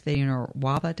for Breastfeeding, or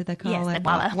WABA, do they call it?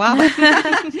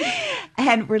 WABA.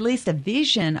 had released a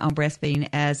vision on breastfeeding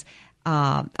as,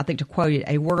 I think to quote it,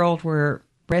 a world where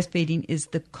breastfeeding is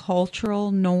the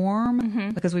cultural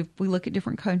norm, because we look at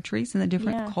different countries and the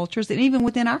different cultures, and even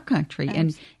within our country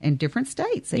and different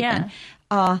states even.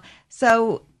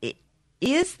 So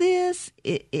is this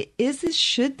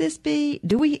should this be,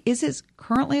 is this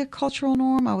currently a cultural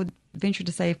norm? I would venture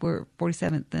to say if we're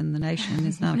 47th in the nation,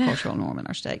 it's not a cultural norm in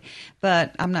our state.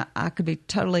 But I could be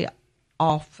totally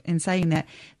off in saying that.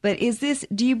 But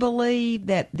do you believe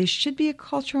that this should be a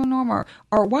cultural norm, or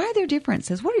why are there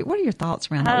differences? What are your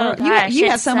thoughts around that? You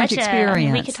have so much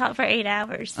experience. We could talk for 8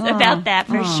 hours about that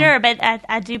for sure. But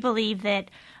I do believe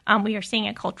that we are seeing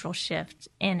a cultural shift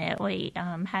in it. We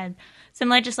had some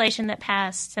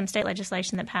state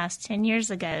legislation that passed 10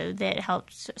 years ago that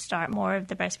helped start more of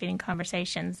the breastfeeding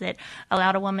conversations, that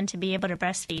allowed a woman to be able to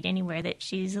breastfeed anywhere that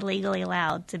she's legally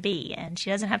allowed to be, and she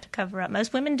doesn't have to cover up.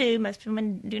 Most women do. Most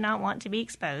women do not want to be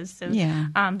exposed. So,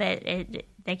 but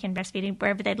they can breastfeed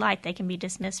wherever they'd like. They can be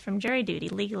dismissed from jury duty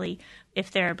legally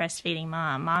if they're a breastfeeding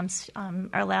mom. Moms are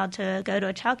allowed to go to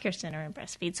a child care center and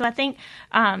breastfeed. So I think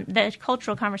the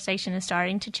cultural conversation is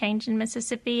starting to change in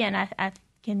Mississippi, and I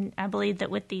believe that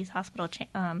with these hospital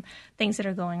things that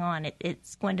are going on,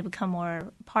 it's going to become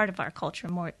more part of our culture,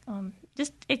 more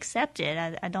just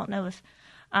accepted. I don't know if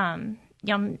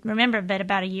y'all remember, but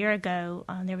about a year ago,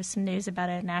 there was some news about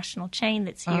a national chain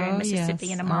that's here in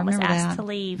Mississippi, and a mom was asked to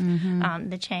leave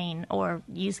the chain or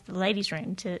use the ladies'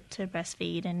 room to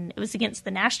breastfeed, and it was against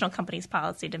the national company's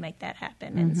policy to make that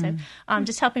happen. And so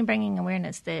just bringing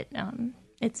awareness that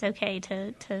it's okay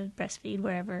to breastfeed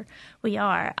wherever we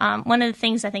are. One of the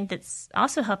things I think that's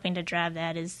also helping to drive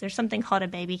that is there's something called a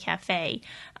baby cafe.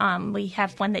 We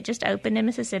have one that just opened in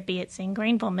Mississippi. It's in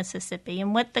Greenville, Mississippi.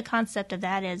 And what the concept of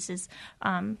that is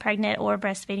pregnant or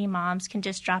breastfeeding moms can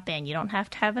just drop in. You don't have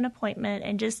to have an appointment,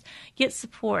 and just get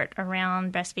support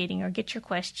around breastfeeding or get your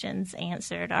questions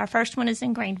answered. Our first one is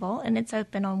in Greenville, and it's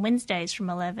open on Wednesdays from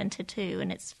 11 to 2,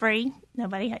 and it's free. You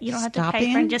don't have to Stop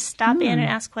pay for in? it. Just stop in and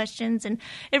ask questions, and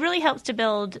it really helps to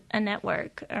build a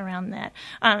network around that.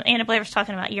 Anna Blair was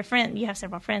talking about your friend. You have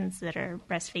several friends that are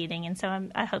breastfeeding, and so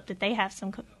I hope that they have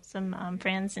some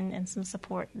friends and some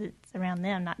support that's around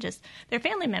them, not just their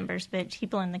family members, but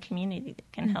people in the community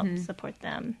that can help support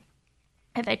them.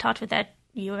 Have they talked with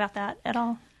you about that at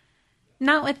all?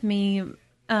 Not with me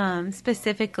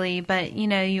specifically, but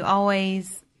you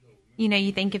always,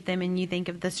 you think of them and you think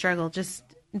of the struggle just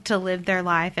to live their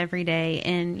life every day,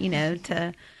 and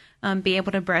to be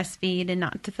able to breastfeed and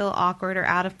not to feel awkward or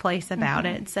out of place about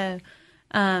it. So,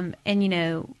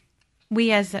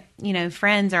 we as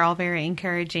friends are all very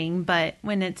encouraging, but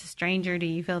when it's a stranger, do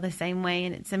you feel the same way?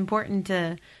 And it's important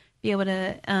to be able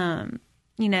to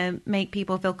make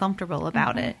people feel comfortable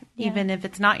about it, even if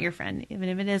it's not your friend, even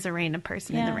if it is a random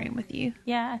person in the room with you.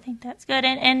 Yeah, I think that's good.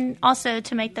 And also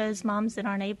to make those moms that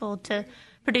aren't able to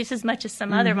produce as much as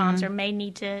some other moms or may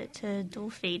need to dual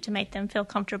feed, to make them feel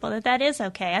comfortable that is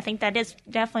okay. I think that is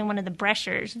definitely one of the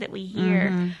pressures that we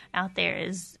hear out there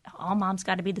is all moms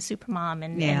got to be the super mom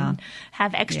and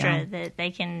have extra that they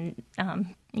can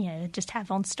just have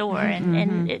on store,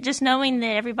 and just knowing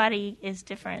that everybody is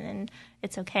different and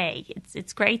it's okay.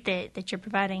 It's great that you're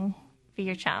providing for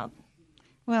your child.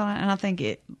 Well, and I think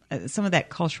some of that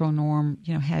cultural norm,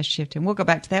 has shifted. We'll go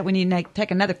back to that when you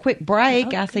take another quick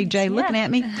break. I see Jay looking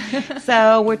at me.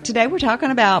 So today we're talking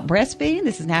about breastfeeding.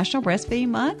 This is National Breastfeeding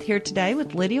Month, here today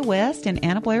with Lydia West and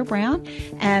Anna Blair Brown.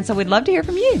 And so we'd love to hear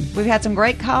from you. We've had some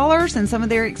great callers, and some of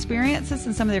their experiences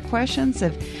and some of their questions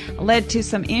have led to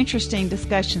some interesting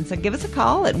discussions. So give us a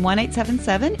call at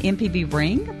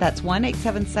 1-877-MPB-RING. That's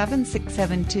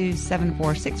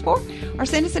 1-877-672-7464. Or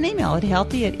send us an email at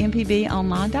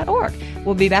healthy@mpbonline.org.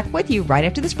 We'll be back with you right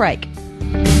after this break.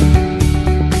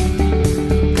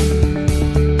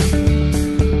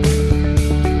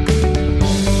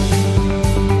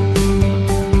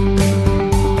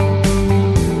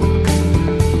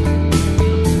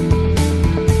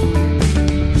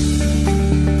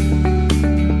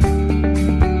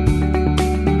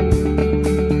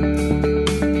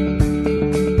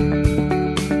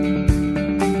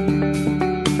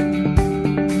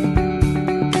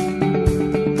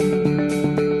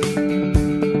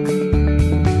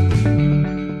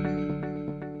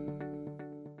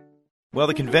 Well,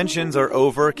 the conventions are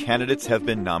over. Candidates have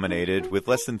been nominated. With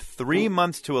less than 3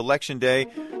 months to Election Day,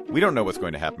 we don't know what's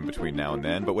going to happen between now and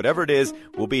then, but whatever it is,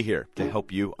 we'll be here to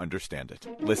help you understand it.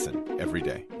 Listen every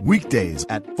day. Weekdays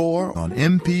at 4 on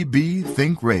MPB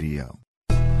Think Radio.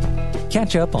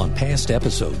 Catch up on past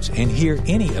episodes and hear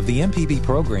any of the MPB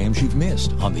programs you've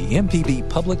missed on the MPB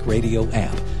Public Radio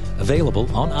app. Available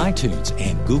on iTunes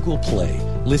and Google Play.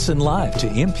 Listen live to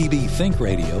MPB Think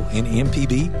Radio and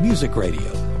MPB Music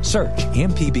Radio. Search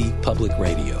MPB Public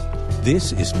Radio.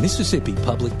 This is Mississippi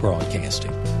Public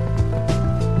Broadcasting.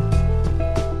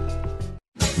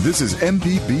 This is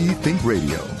MPB Think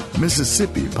Radio,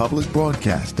 Mississippi Public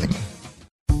Broadcasting.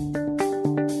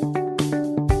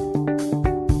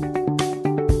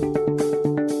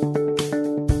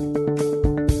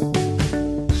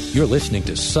 You're listening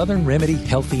to Southern Remedy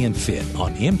Healthy and Fit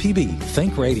on MPB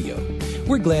Think Radio.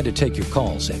 We're glad to take your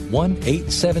calls at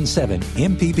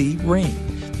 1-877-MPB-RING.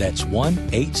 That's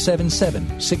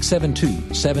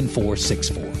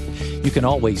 1-877-672-7464. You can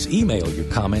always email your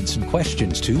comments and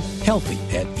questions to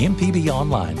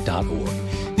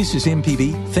healthy@mpbonline.org. This is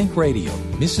MPB Think Radio,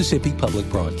 Mississippi Public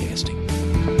Broadcasting.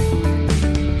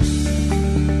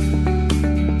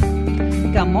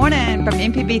 Good morning from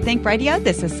MPB Think Radio.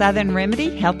 This is Southern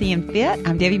Remedy, Healthy and Fit.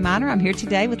 I'm Debbie Miner. I'm here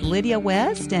today with Lydia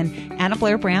West and Anna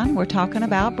Blair Brown. We're talking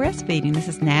about breastfeeding. This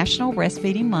is National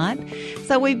Breastfeeding Month.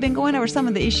 So we've been going over some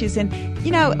of the issues. And,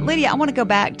 Lydia, I want to go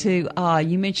back to,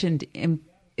 you mentioned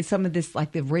some of this,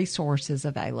 like the resources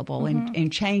available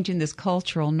and changing this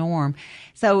cultural norm.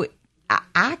 So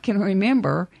I can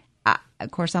remember... Of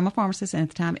course, I'm a pharmacist, and at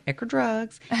the time, Ecker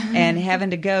Drugs, and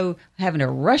having to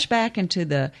rush back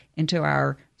into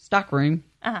our stock room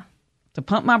to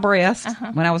pump my breast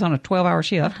when I was on a 12-hour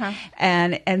shift,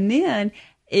 and then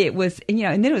it was, and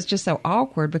then it was just so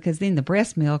awkward because then the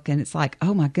breast milk, and it's like,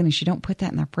 oh my goodness, you don't put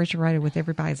that in the refrigerator with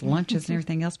everybody's lunches and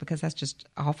everything else because that's just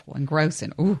awful and gross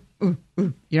and ooh,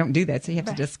 you don't do that, so you have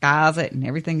to disguise it and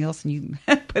everything else, and you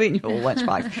put it in your little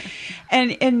lunchbox.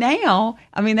 And now,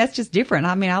 I mean, that's just different.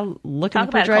 I mean, I look in the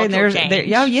refrigerator and there's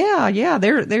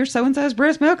there's so and so's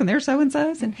breast milk and there's so and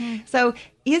so's, and so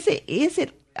is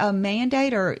it a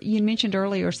mandate, or you mentioned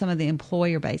earlier some of the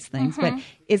employer-based things, but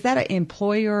is that an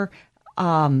employer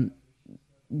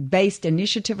based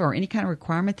initiative or any kind of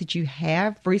requirement that you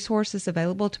have resources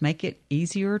available to make it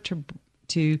easier to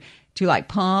like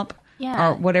pump Yeah.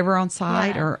 or whatever on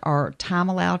site, Yeah. or time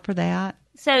allowed for that?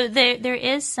 So there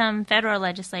is some federal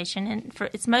legislation, and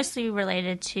it's mostly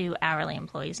related to hourly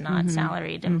employees, not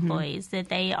salaried employees, that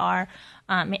they are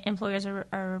employers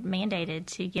are mandated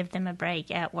to give them a break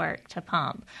at work to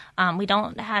pump. We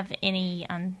don't have any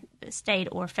state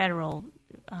or federal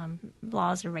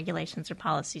laws or regulations or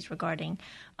policies regarding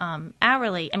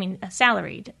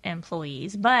salaried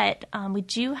employees, but we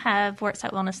do have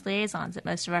worksite wellness liaisons at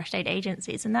most of our state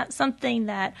agencies, and that's something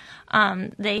that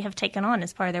they have taken on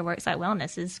as part of their worksite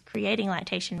wellness, is creating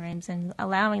lactation rooms and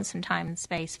allowing some time and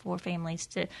space for families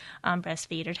to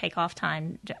breastfeed or take off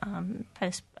time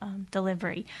post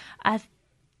delivery.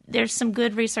 There's some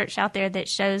good research out there that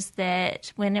shows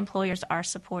that when employers are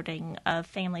supporting of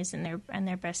families in their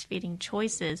breastfeeding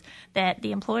choices, that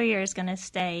the employee is going to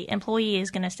stay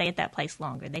at that place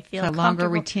longer. They feel so longer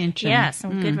retention. Yeah,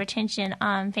 some good retention.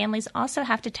 Families also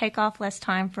have to take off less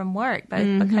time from work,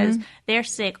 because they're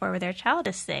sick or their child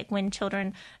is sick. When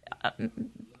children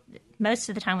most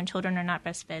of the time when children are not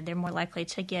breastfed, they're more likely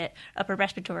to get upper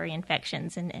respiratory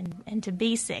infections and to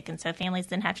be sick. And so families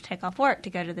then have to take off work to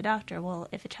go to the doctor. Well,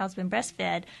 if a child's been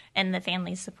breastfed and the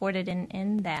family's supported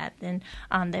in that, then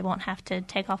they won't have to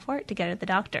take off work to go to the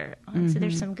doctor. So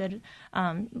there's some good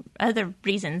other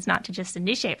reasons not to just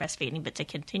initiate breastfeeding, but to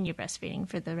continue breastfeeding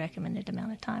for the recommended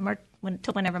amount of time, or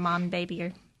whenever mom and baby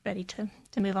are ready to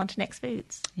move on to next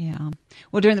foods. Yeah.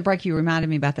 Well, during the break, you reminded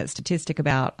me about that statistic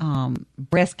about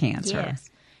breast cancer.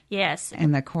 Yes.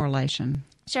 And the correlation.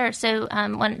 Sure. So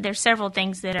there's several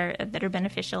things that are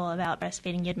beneficial about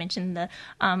breastfeeding. You had mentioned the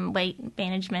weight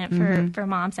management for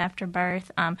moms after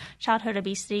birth. Childhood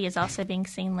obesity is also being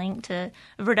seen linked to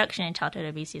reduction in childhood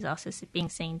obesity is also being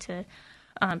seen to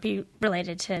be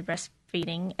related to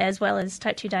breastfeeding, as well as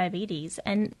type 2 diabetes.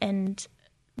 And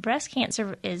breast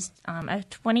cancer is a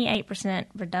 28%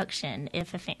 reduction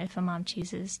if a mom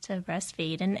chooses to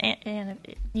breastfeed, and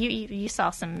you saw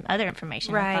some other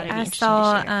information. Right, I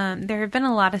saw there have been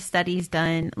a lot of studies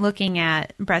done looking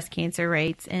at breast cancer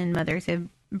rates in mothers who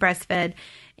breastfed,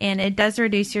 and it does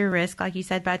reduce your risk, like you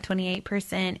said, by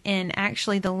 28%. And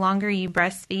actually, the longer you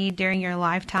breastfeed during your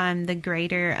lifetime, the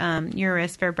greater your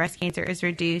risk for breast cancer is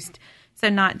reduced. So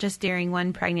not just during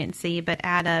one pregnancy, but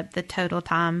add up the total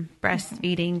time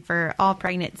breastfeeding for all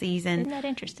pregnancies. And isn't that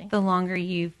interesting? The longer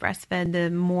you've breastfed, the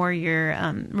more your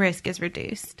risk is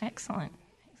reduced. Excellent.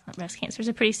 Breast cancer is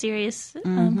a pretty serious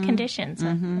condition,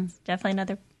 so it's definitely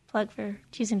another plug for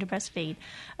choosing to breastfeed.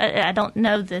 I don't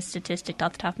know the statistic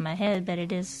off the top of my head, but it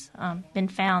has been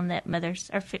found that mothers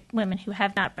or women who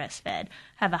have not breastfed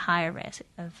have a higher risk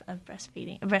of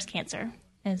breast cancer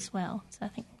as well. So I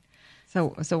think.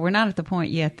 So we're not at the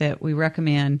point yet that we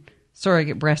recommend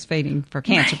surrogate breastfeeding for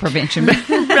cancer prevention.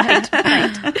 right.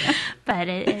 But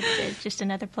it's just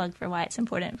another plug for why it's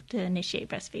important to initiate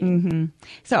breastfeeding.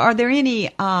 So are there any,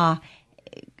 I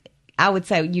would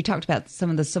say you talked about some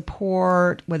of the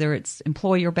support, whether it's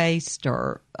employer-based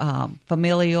or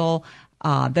familial,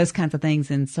 those kinds of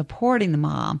things in supporting the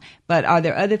mom. But are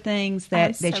there other things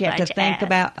that you have to think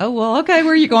about? Oh, well, okay.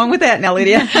 Where are you going with that now,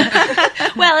 Lydia?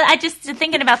 Well, I just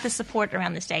thinking about the support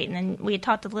around the state, and then we had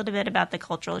talked a little bit about the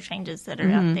cultural changes that are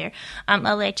out there.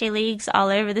 Leche leagues all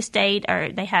over the state,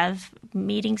 they have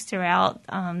meetings throughout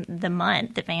the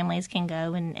month that families can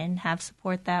go and have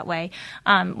support that way.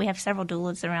 We have several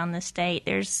doulas around the state.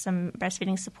 There's some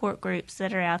breastfeeding support groups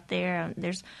that are out there.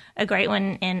 There's a great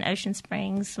one in Ocean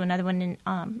Springs, another one in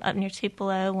up near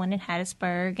Tupelo, one in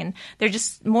Hattiesburg, and they're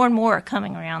just more and more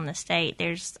coming around the state.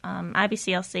 There's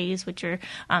IBCLCs, which are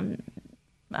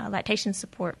lactation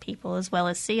support people, as well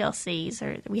as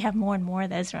CLCs. We have more and more of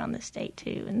those around the state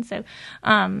too, and so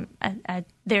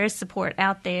there is support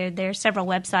out there. There are several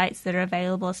websites that are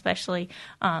available, especially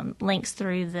links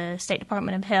through the State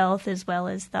Department of Health, as well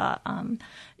as the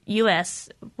U.S.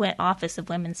 Office of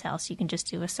Women's Health. So you can just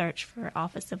do a search for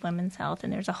Office of Women's Health,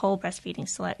 and there's a whole breastfeeding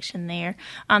selection there.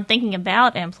 Thinking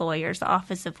about employers, the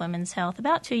Office of Women's Health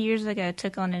about 2 years ago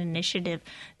took on an initiative,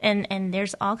 and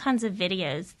there's all kinds of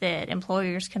videos that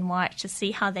employers can watch to see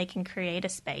how they can create a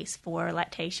space for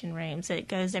lactation rooms. It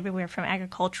goes everywhere from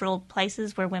agricultural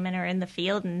places where women are in the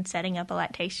field and setting up a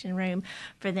lactation room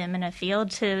for them in a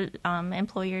field to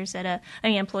employees at a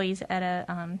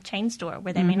chain store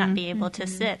where they may not be able to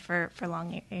sit for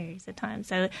long periods of time.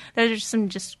 So those are some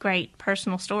just great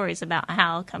personal stories about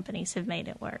how companies have made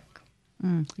it work.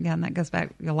 Yeah, and that goes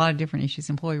back to a lot of different issues,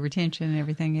 employee retention and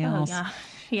everything else. Oh,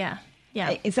 yeah.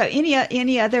 So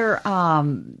any other,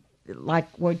 like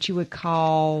what you would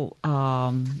call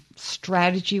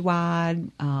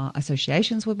strategy-wide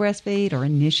associations with breastfeed or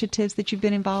initiatives that you've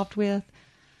been involved with?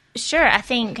 Sure. I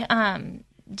think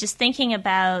just thinking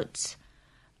about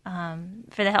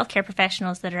for the healthcare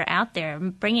professionals that are out there,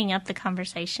 bringing up the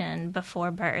conversation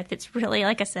before birth. It's really,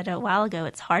 like I said a while ago,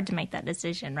 it's hard to make that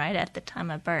decision right at the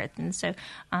time of birth. And so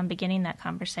beginning that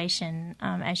conversation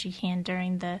as you can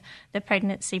during the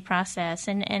pregnancy process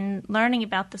and learning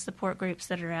about the support groups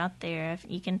that are out there. If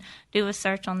you can do a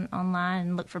search online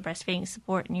and look for breastfeeding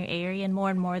support in your area, and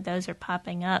more of those are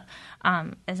popping up.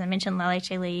 As I mentioned, La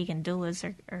Leche League and doulas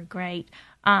are great.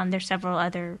 There's several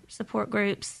other support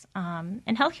groups, and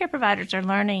healthcare providers are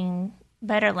learning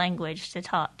better language to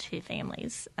talk to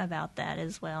families about that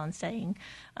as well, and saying,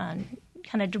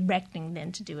 kind of directing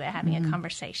them to do it, having a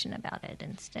conversation about it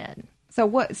instead. So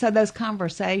those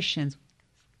conversations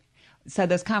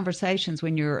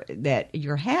when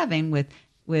you're having with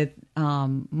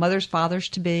mothers, fathers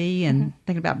to be, and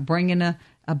thinking about bringing a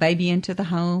baby into the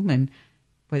home, and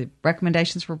with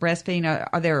recommendations for breastfeeding,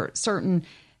 are there certain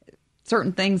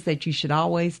things that you should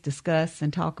always discuss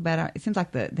and talk about? It seems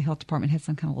like the health department has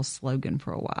some kind of little slogan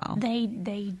for a while.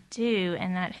 They do,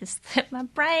 and that has slipped my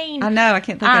brain. I know, I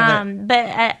can't think of it.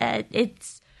 But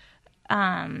it's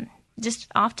just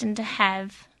often to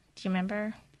have. Do you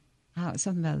remember? Oh,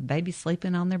 something about the baby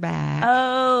sleeping on their back.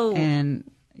 Oh, and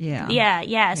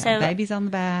yeah. So babies on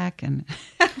the back, and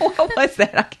what was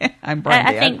that? I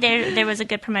think there was a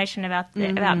good promotion about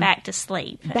back to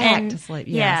sleep. Back to sleep.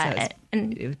 Yeah. So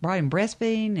it was brought in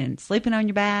breastfeeding and sleeping on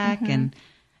your back,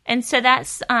 and so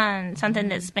that's something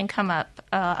that's been come up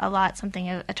a lot.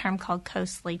 A term called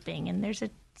co-sleeping, and there's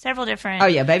several different. Oh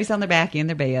yeah, babies on their back in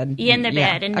their bed. In their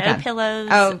bed, and no pillows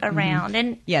around,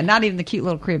 and not even the cute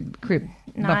little crib.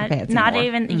 Not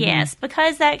even yes,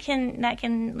 because that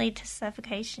can lead to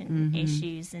suffocation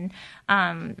issues. And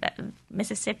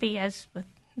Mississippi, as with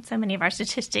so many of our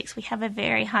statistics, we have a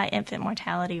very high infant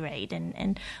mortality rate,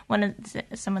 and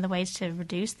some of the ways to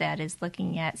reduce that is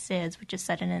looking at SIDS, which is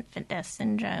sudden infant death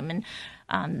syndrome,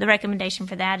 and the recommendation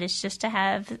for that is just to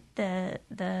have the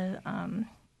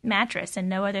mattress and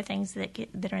no other things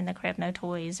that are in the crib, no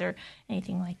toys or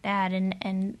anything like that.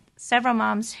 And several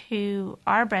moms who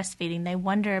are breastfeeding, they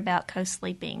wonder about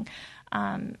co-sleeping.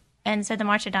 And so the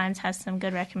March of Dimes has some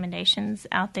good recommendations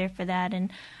out there for that.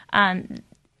 And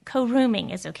co-rooming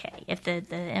is okay if the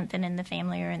infant and the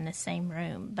family are in the same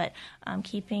room. But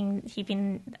keeping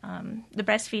the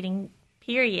breastfeeding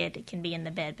period can be in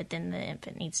the bed, but then the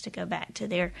infant needs to go back to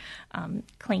their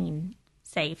clean,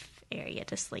 safe area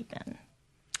to sleep in.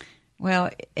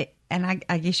 Well, and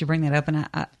I guess you bring that up,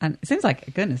 and it seems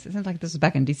like, goodness, it seems like this was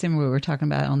back in December we were talking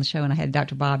about it on the show, and I had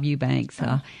Dr. Bob Eubanks.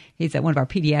 He's one of our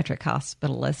pediatric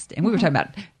hospitalists, and we were talking about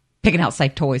picking out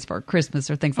safe toys for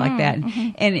Christmas or things like that.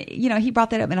 And he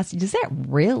brought that up, and I said, does that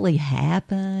really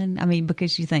happen? I mean,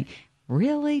 because you think,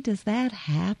 really, does that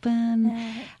happen?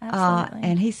 Yeah, absolutely.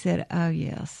 And he said, oh,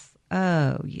 yes.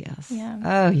 Oh, yes. Yeah.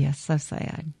 Oh, yes. So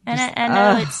sad. And I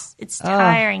know it's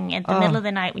tiring at the middle of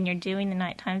the night when you're doing the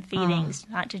nighttime feedings,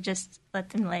 not to just let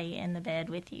them lay in the bed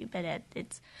with you, but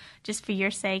it's just for your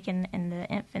sake and the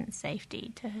infant's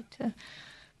safety to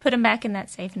put them back in that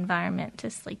safe environment to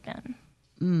sleep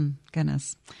in.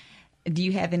 Goodness. Do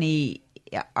you have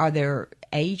are there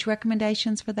age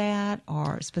recommendations for that,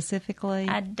 or specifically?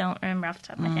 I don't remember off the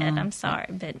top of my head. I'm sorry,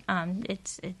 but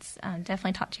it's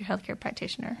definitely talk to your healthcare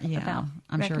practitioner about.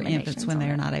 I'm sure infants, when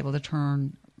they're not able to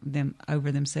turn them over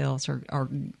themselves,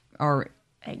 are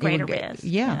at greater risk.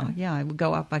 It would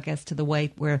go up, I guess, to the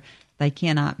weight where they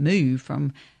cannot move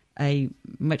from a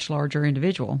much larger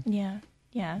individual. Yeah.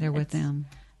 They're with them.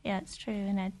 Yeah, it's true,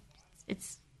 and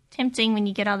it's tempting when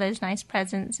you get all those nice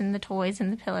presents and the toys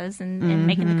and the pillows and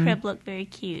making the crib look very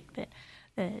cute, but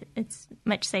it's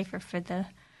much safer for the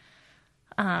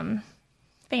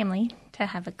family to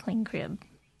have a clean crib.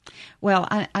 Well,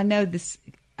 I know this.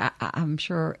 I'm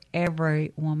sure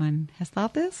every woman has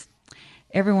thought this.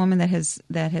 Every woman that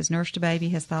has nursed a baby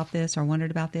has thought this or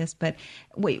wondered about this. But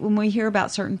when we hear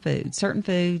about certain foods,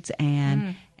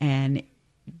 and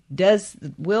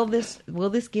will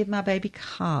this give my baby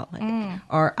colic?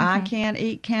 Or I can't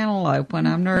eat cantaloupe when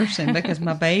I'm nursing because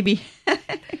my baby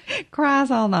cries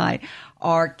all night.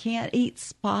 Or can't eat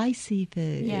spicy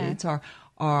foods.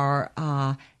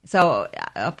 So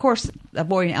of course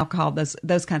avoiding alcohol,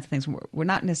 those kinds of things. We're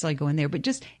not necessarily going there, but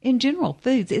just in general,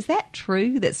 foods. Is that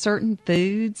true that certain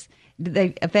foods, do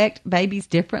they affect babies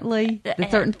differently?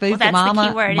 Certain foods, that's mama, the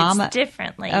key word. Mama, it's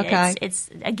differently. Okay. It's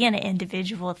again an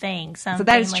individual thing. So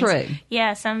that is true.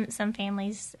 Yeah, some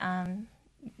families find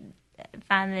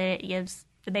that it gives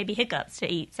the baby hiccups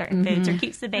to eat certain foods or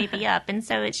keeps the baby up, and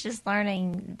so it's just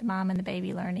learning, the mom and the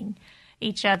baby learning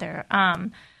each other.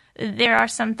 there are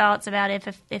some thoughts about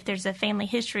if there's a family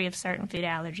history of certain food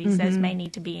allergies, those may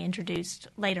need to be introduced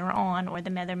later on, or the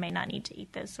mother may not need to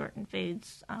eat those certain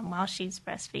foods while she's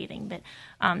breastfeeding. But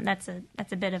that's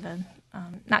a bit of a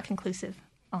not conclusive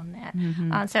on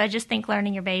that. So I just think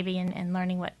learning your baby and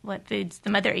learning what foods the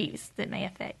mother eats that may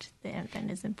affect the infant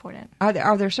is important.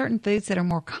 Are there certain foods that are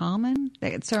more common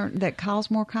that cause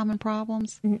more common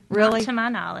problems? Really, not to my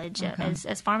knowledge, okay.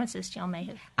 As pharmacists, y'all may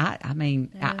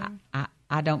have.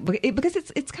 I don't, because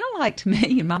it's kind of like, to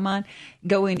me in my mind,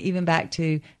 going even back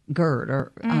to GERD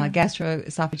or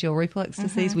gastroesophageal reflux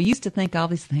disease. We used to think all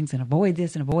these things and avoid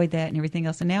this and avoid that and everything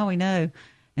else, and now we know.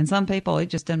 And some people, it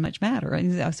just doesn't much matter.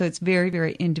 And so it's very,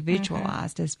 very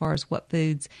individualized as far as what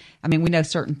foods. I mean, we know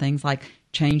certain things like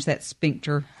change that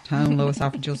sphincter tone, low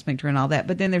esophageal sphincter and all that.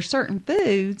 But then there's certain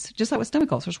foods, just like with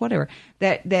stomach ulcers, whatever,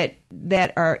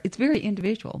 that are, it's very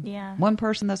individual. Yeah. One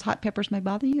person, those hot peppers may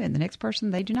bother you, and the next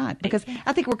person, they do not. Because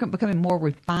I think we're becoming more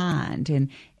refined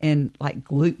in like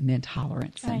gluten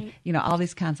intolerance and, all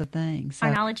these kinds of things. So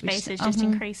our knowledge base is just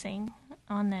increasing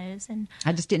on those, and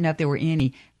I just didn't know if there were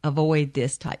any avoid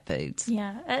this type foods.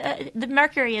 Yeah, the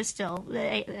mercury is still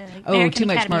too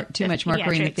much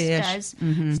mercury in the fish. Does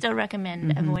still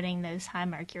recommend avoiding those high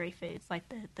mercury foods like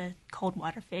the cold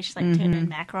water fish like tuna and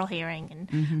mackerel, herring,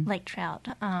 and lake trout,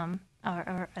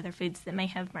 or other foods that may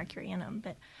have mercury in them.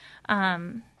 But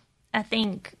I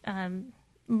think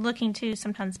looking to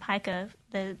sometimes pica,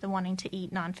 the wanting to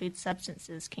eat non-food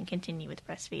substances can continue with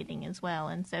breastfeeding as well.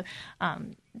 And so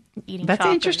eating That's chalk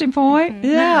an interesting point.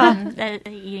 Yeah.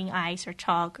 Eating ice or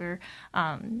chalk or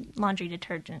laundry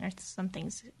detergent or some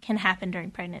things can happen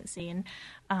during pregnancy. And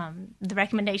the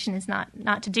recommendation is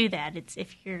not to do that. It's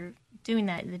if you're doing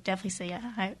that, definitely see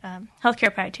a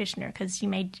healthcare practitioner, because you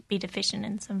may be deficient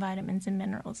in some vitamins and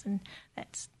minerals, and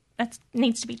that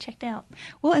needs to be checked out.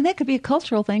 Well, and that could be a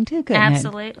cultural thing too, couldn't it?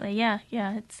 Absolutely, yeah.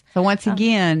 It's so once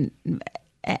again,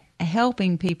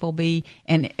 helping people be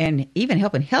and even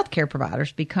helping healthcare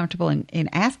providers be comfortable in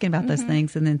asking about those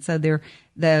things, and then so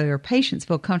their patients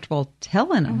feel comfortable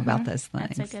telling them about those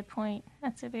things. That's a good point.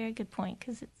 That's a very good point,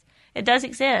 because it does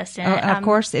exist. And, of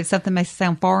course, if something may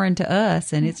sound foreign to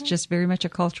us, and it's just very much a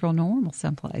cultural normal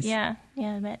someplace. Yeah.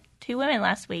 I met 2 women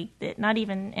last week that not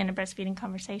even in a breastfeeding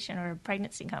conversation or a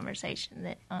pregnancy conversation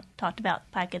that talked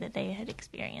about pica that they had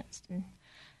experienced, and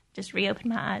just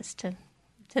reopened my eyes to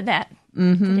that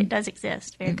it does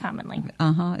exist very commonly.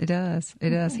 It does. It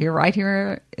does. Right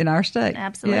here in our state.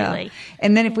 Absolutely. Yeah.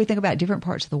 And then if we think about different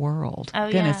parts of the world,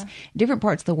 different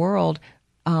parts of the world,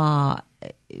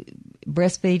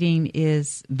 breastfeeding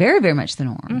is very, very much the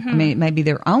norm. I mean, it may be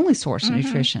their only source of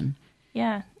nutrition.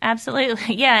 Yeah,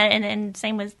 absolutely. Yeah, and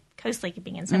same with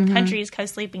co-sleeping. In some countries,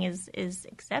 co-sleeping is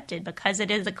accepted because it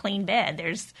is a clean bed.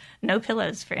 There's no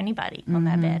pillows for anybody on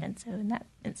that bed. And so in that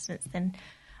instance, then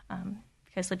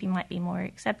co-sleeping might be more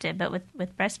accepted. But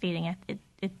with breastfeeding,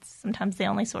 it's sometimes the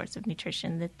only source of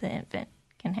nutrition that the infant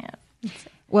can have.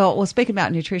 Well, speaking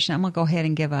about nutrition, I'm going to go ahead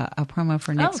and give a promo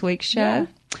for next week's show.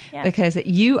 Yeah. Because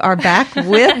you are back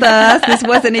with us. This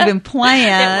wasn't even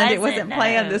planned. It wasn't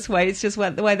planned this way. It's just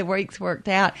the way the weeks worked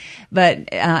out.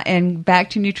 But and back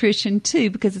to nutrition too,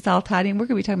 because it's all tied in. We're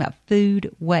going to be talking about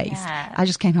food waste. Yeah. I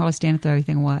just can't hardly stand to throw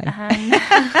everything away.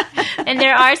 And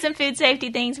there are some food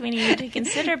safety things we need to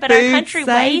consider, but our country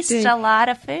wastes a lot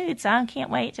of food, so I can't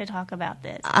wait to talk about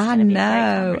this. I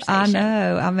know.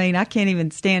 I mean, I can't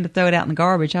even stand to throw it out in the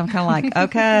garbage. I'm kind of like,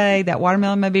 okay, that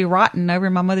watermelon may be rotten over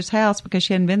in my mother's house because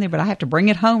she hadn't been there, but I have to bring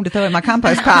it home to throw it in my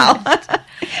compost pile.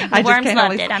 The worms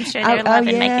loved it. I'm sure they're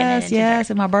loving making it.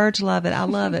 Yes, and my birds love it. I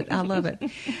love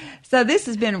it. So this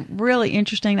has been really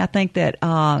interesting. I think that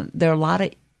there are a lot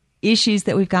of issues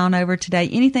that we've gone over today.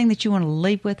 Anything that you want to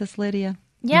leave with us, Lydia?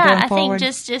 Yeah, I think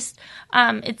just it's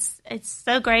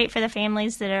so great for the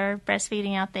families that are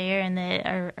breastfeeding out there and that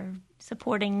are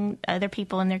supporting other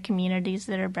people in their communities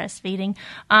that are breastfeeding,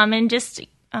 and just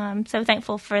so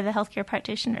thankful for the healthcare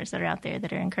practitioners that are out there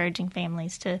that are encouraging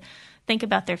families to think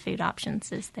about their food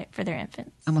options for their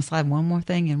infants. I'm going to slide one more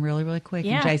thing in really, really quick,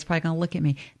 and Jay's probably going to look at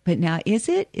me. But now, is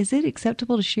it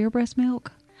acceptable to share breast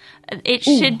milk? It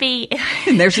should be.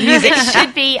 There's some music. It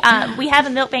should be. We have a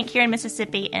milk bank here in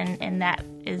Mississippi, and that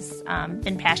is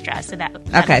been pasteurized. So that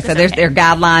okay. So there are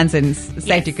guidelines and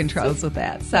safety controls with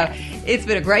that. So it's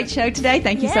been a great show today.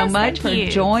 Thank you so much for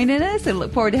joining us, and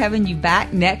look forward to having you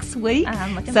back next week.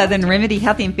 Southern Remedy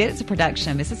Healthy and Fit is a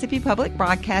production of Mississippi Public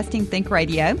Broadcasting Think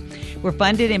Radio. We're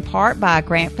funded in part by a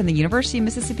grant from the University of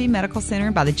Mississippi Medical Center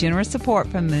and by the generous support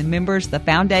from the members of the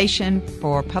Foundation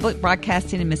for Public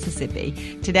Broadcasting in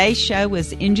Mississippi. Today's show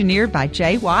was engineered by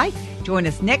Jay White Join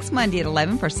us next Monday at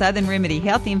 11 for Southern Remedy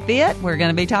Healthy and Fit. We're going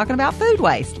to be talking about food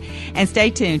waste. And stay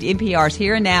tuned. NPR's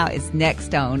Here and Now is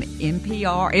next on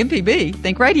MPB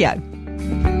Think Radio.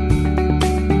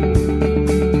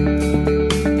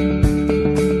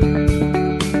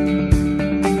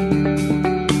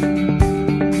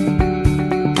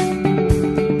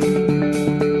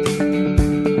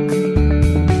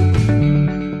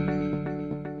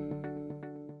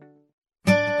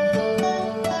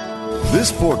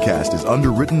 This forecast is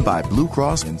underwritten by Blue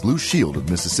Cross and Blue Shield of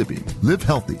Mississippi. Live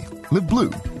healthy. Live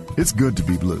blue. It's good to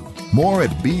be blue. More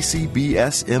at bcbsms.com.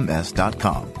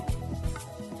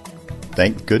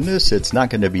 Thank goodness it's not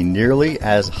going to be nearly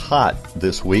as hot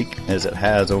this week as it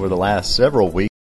has over the last several weeks.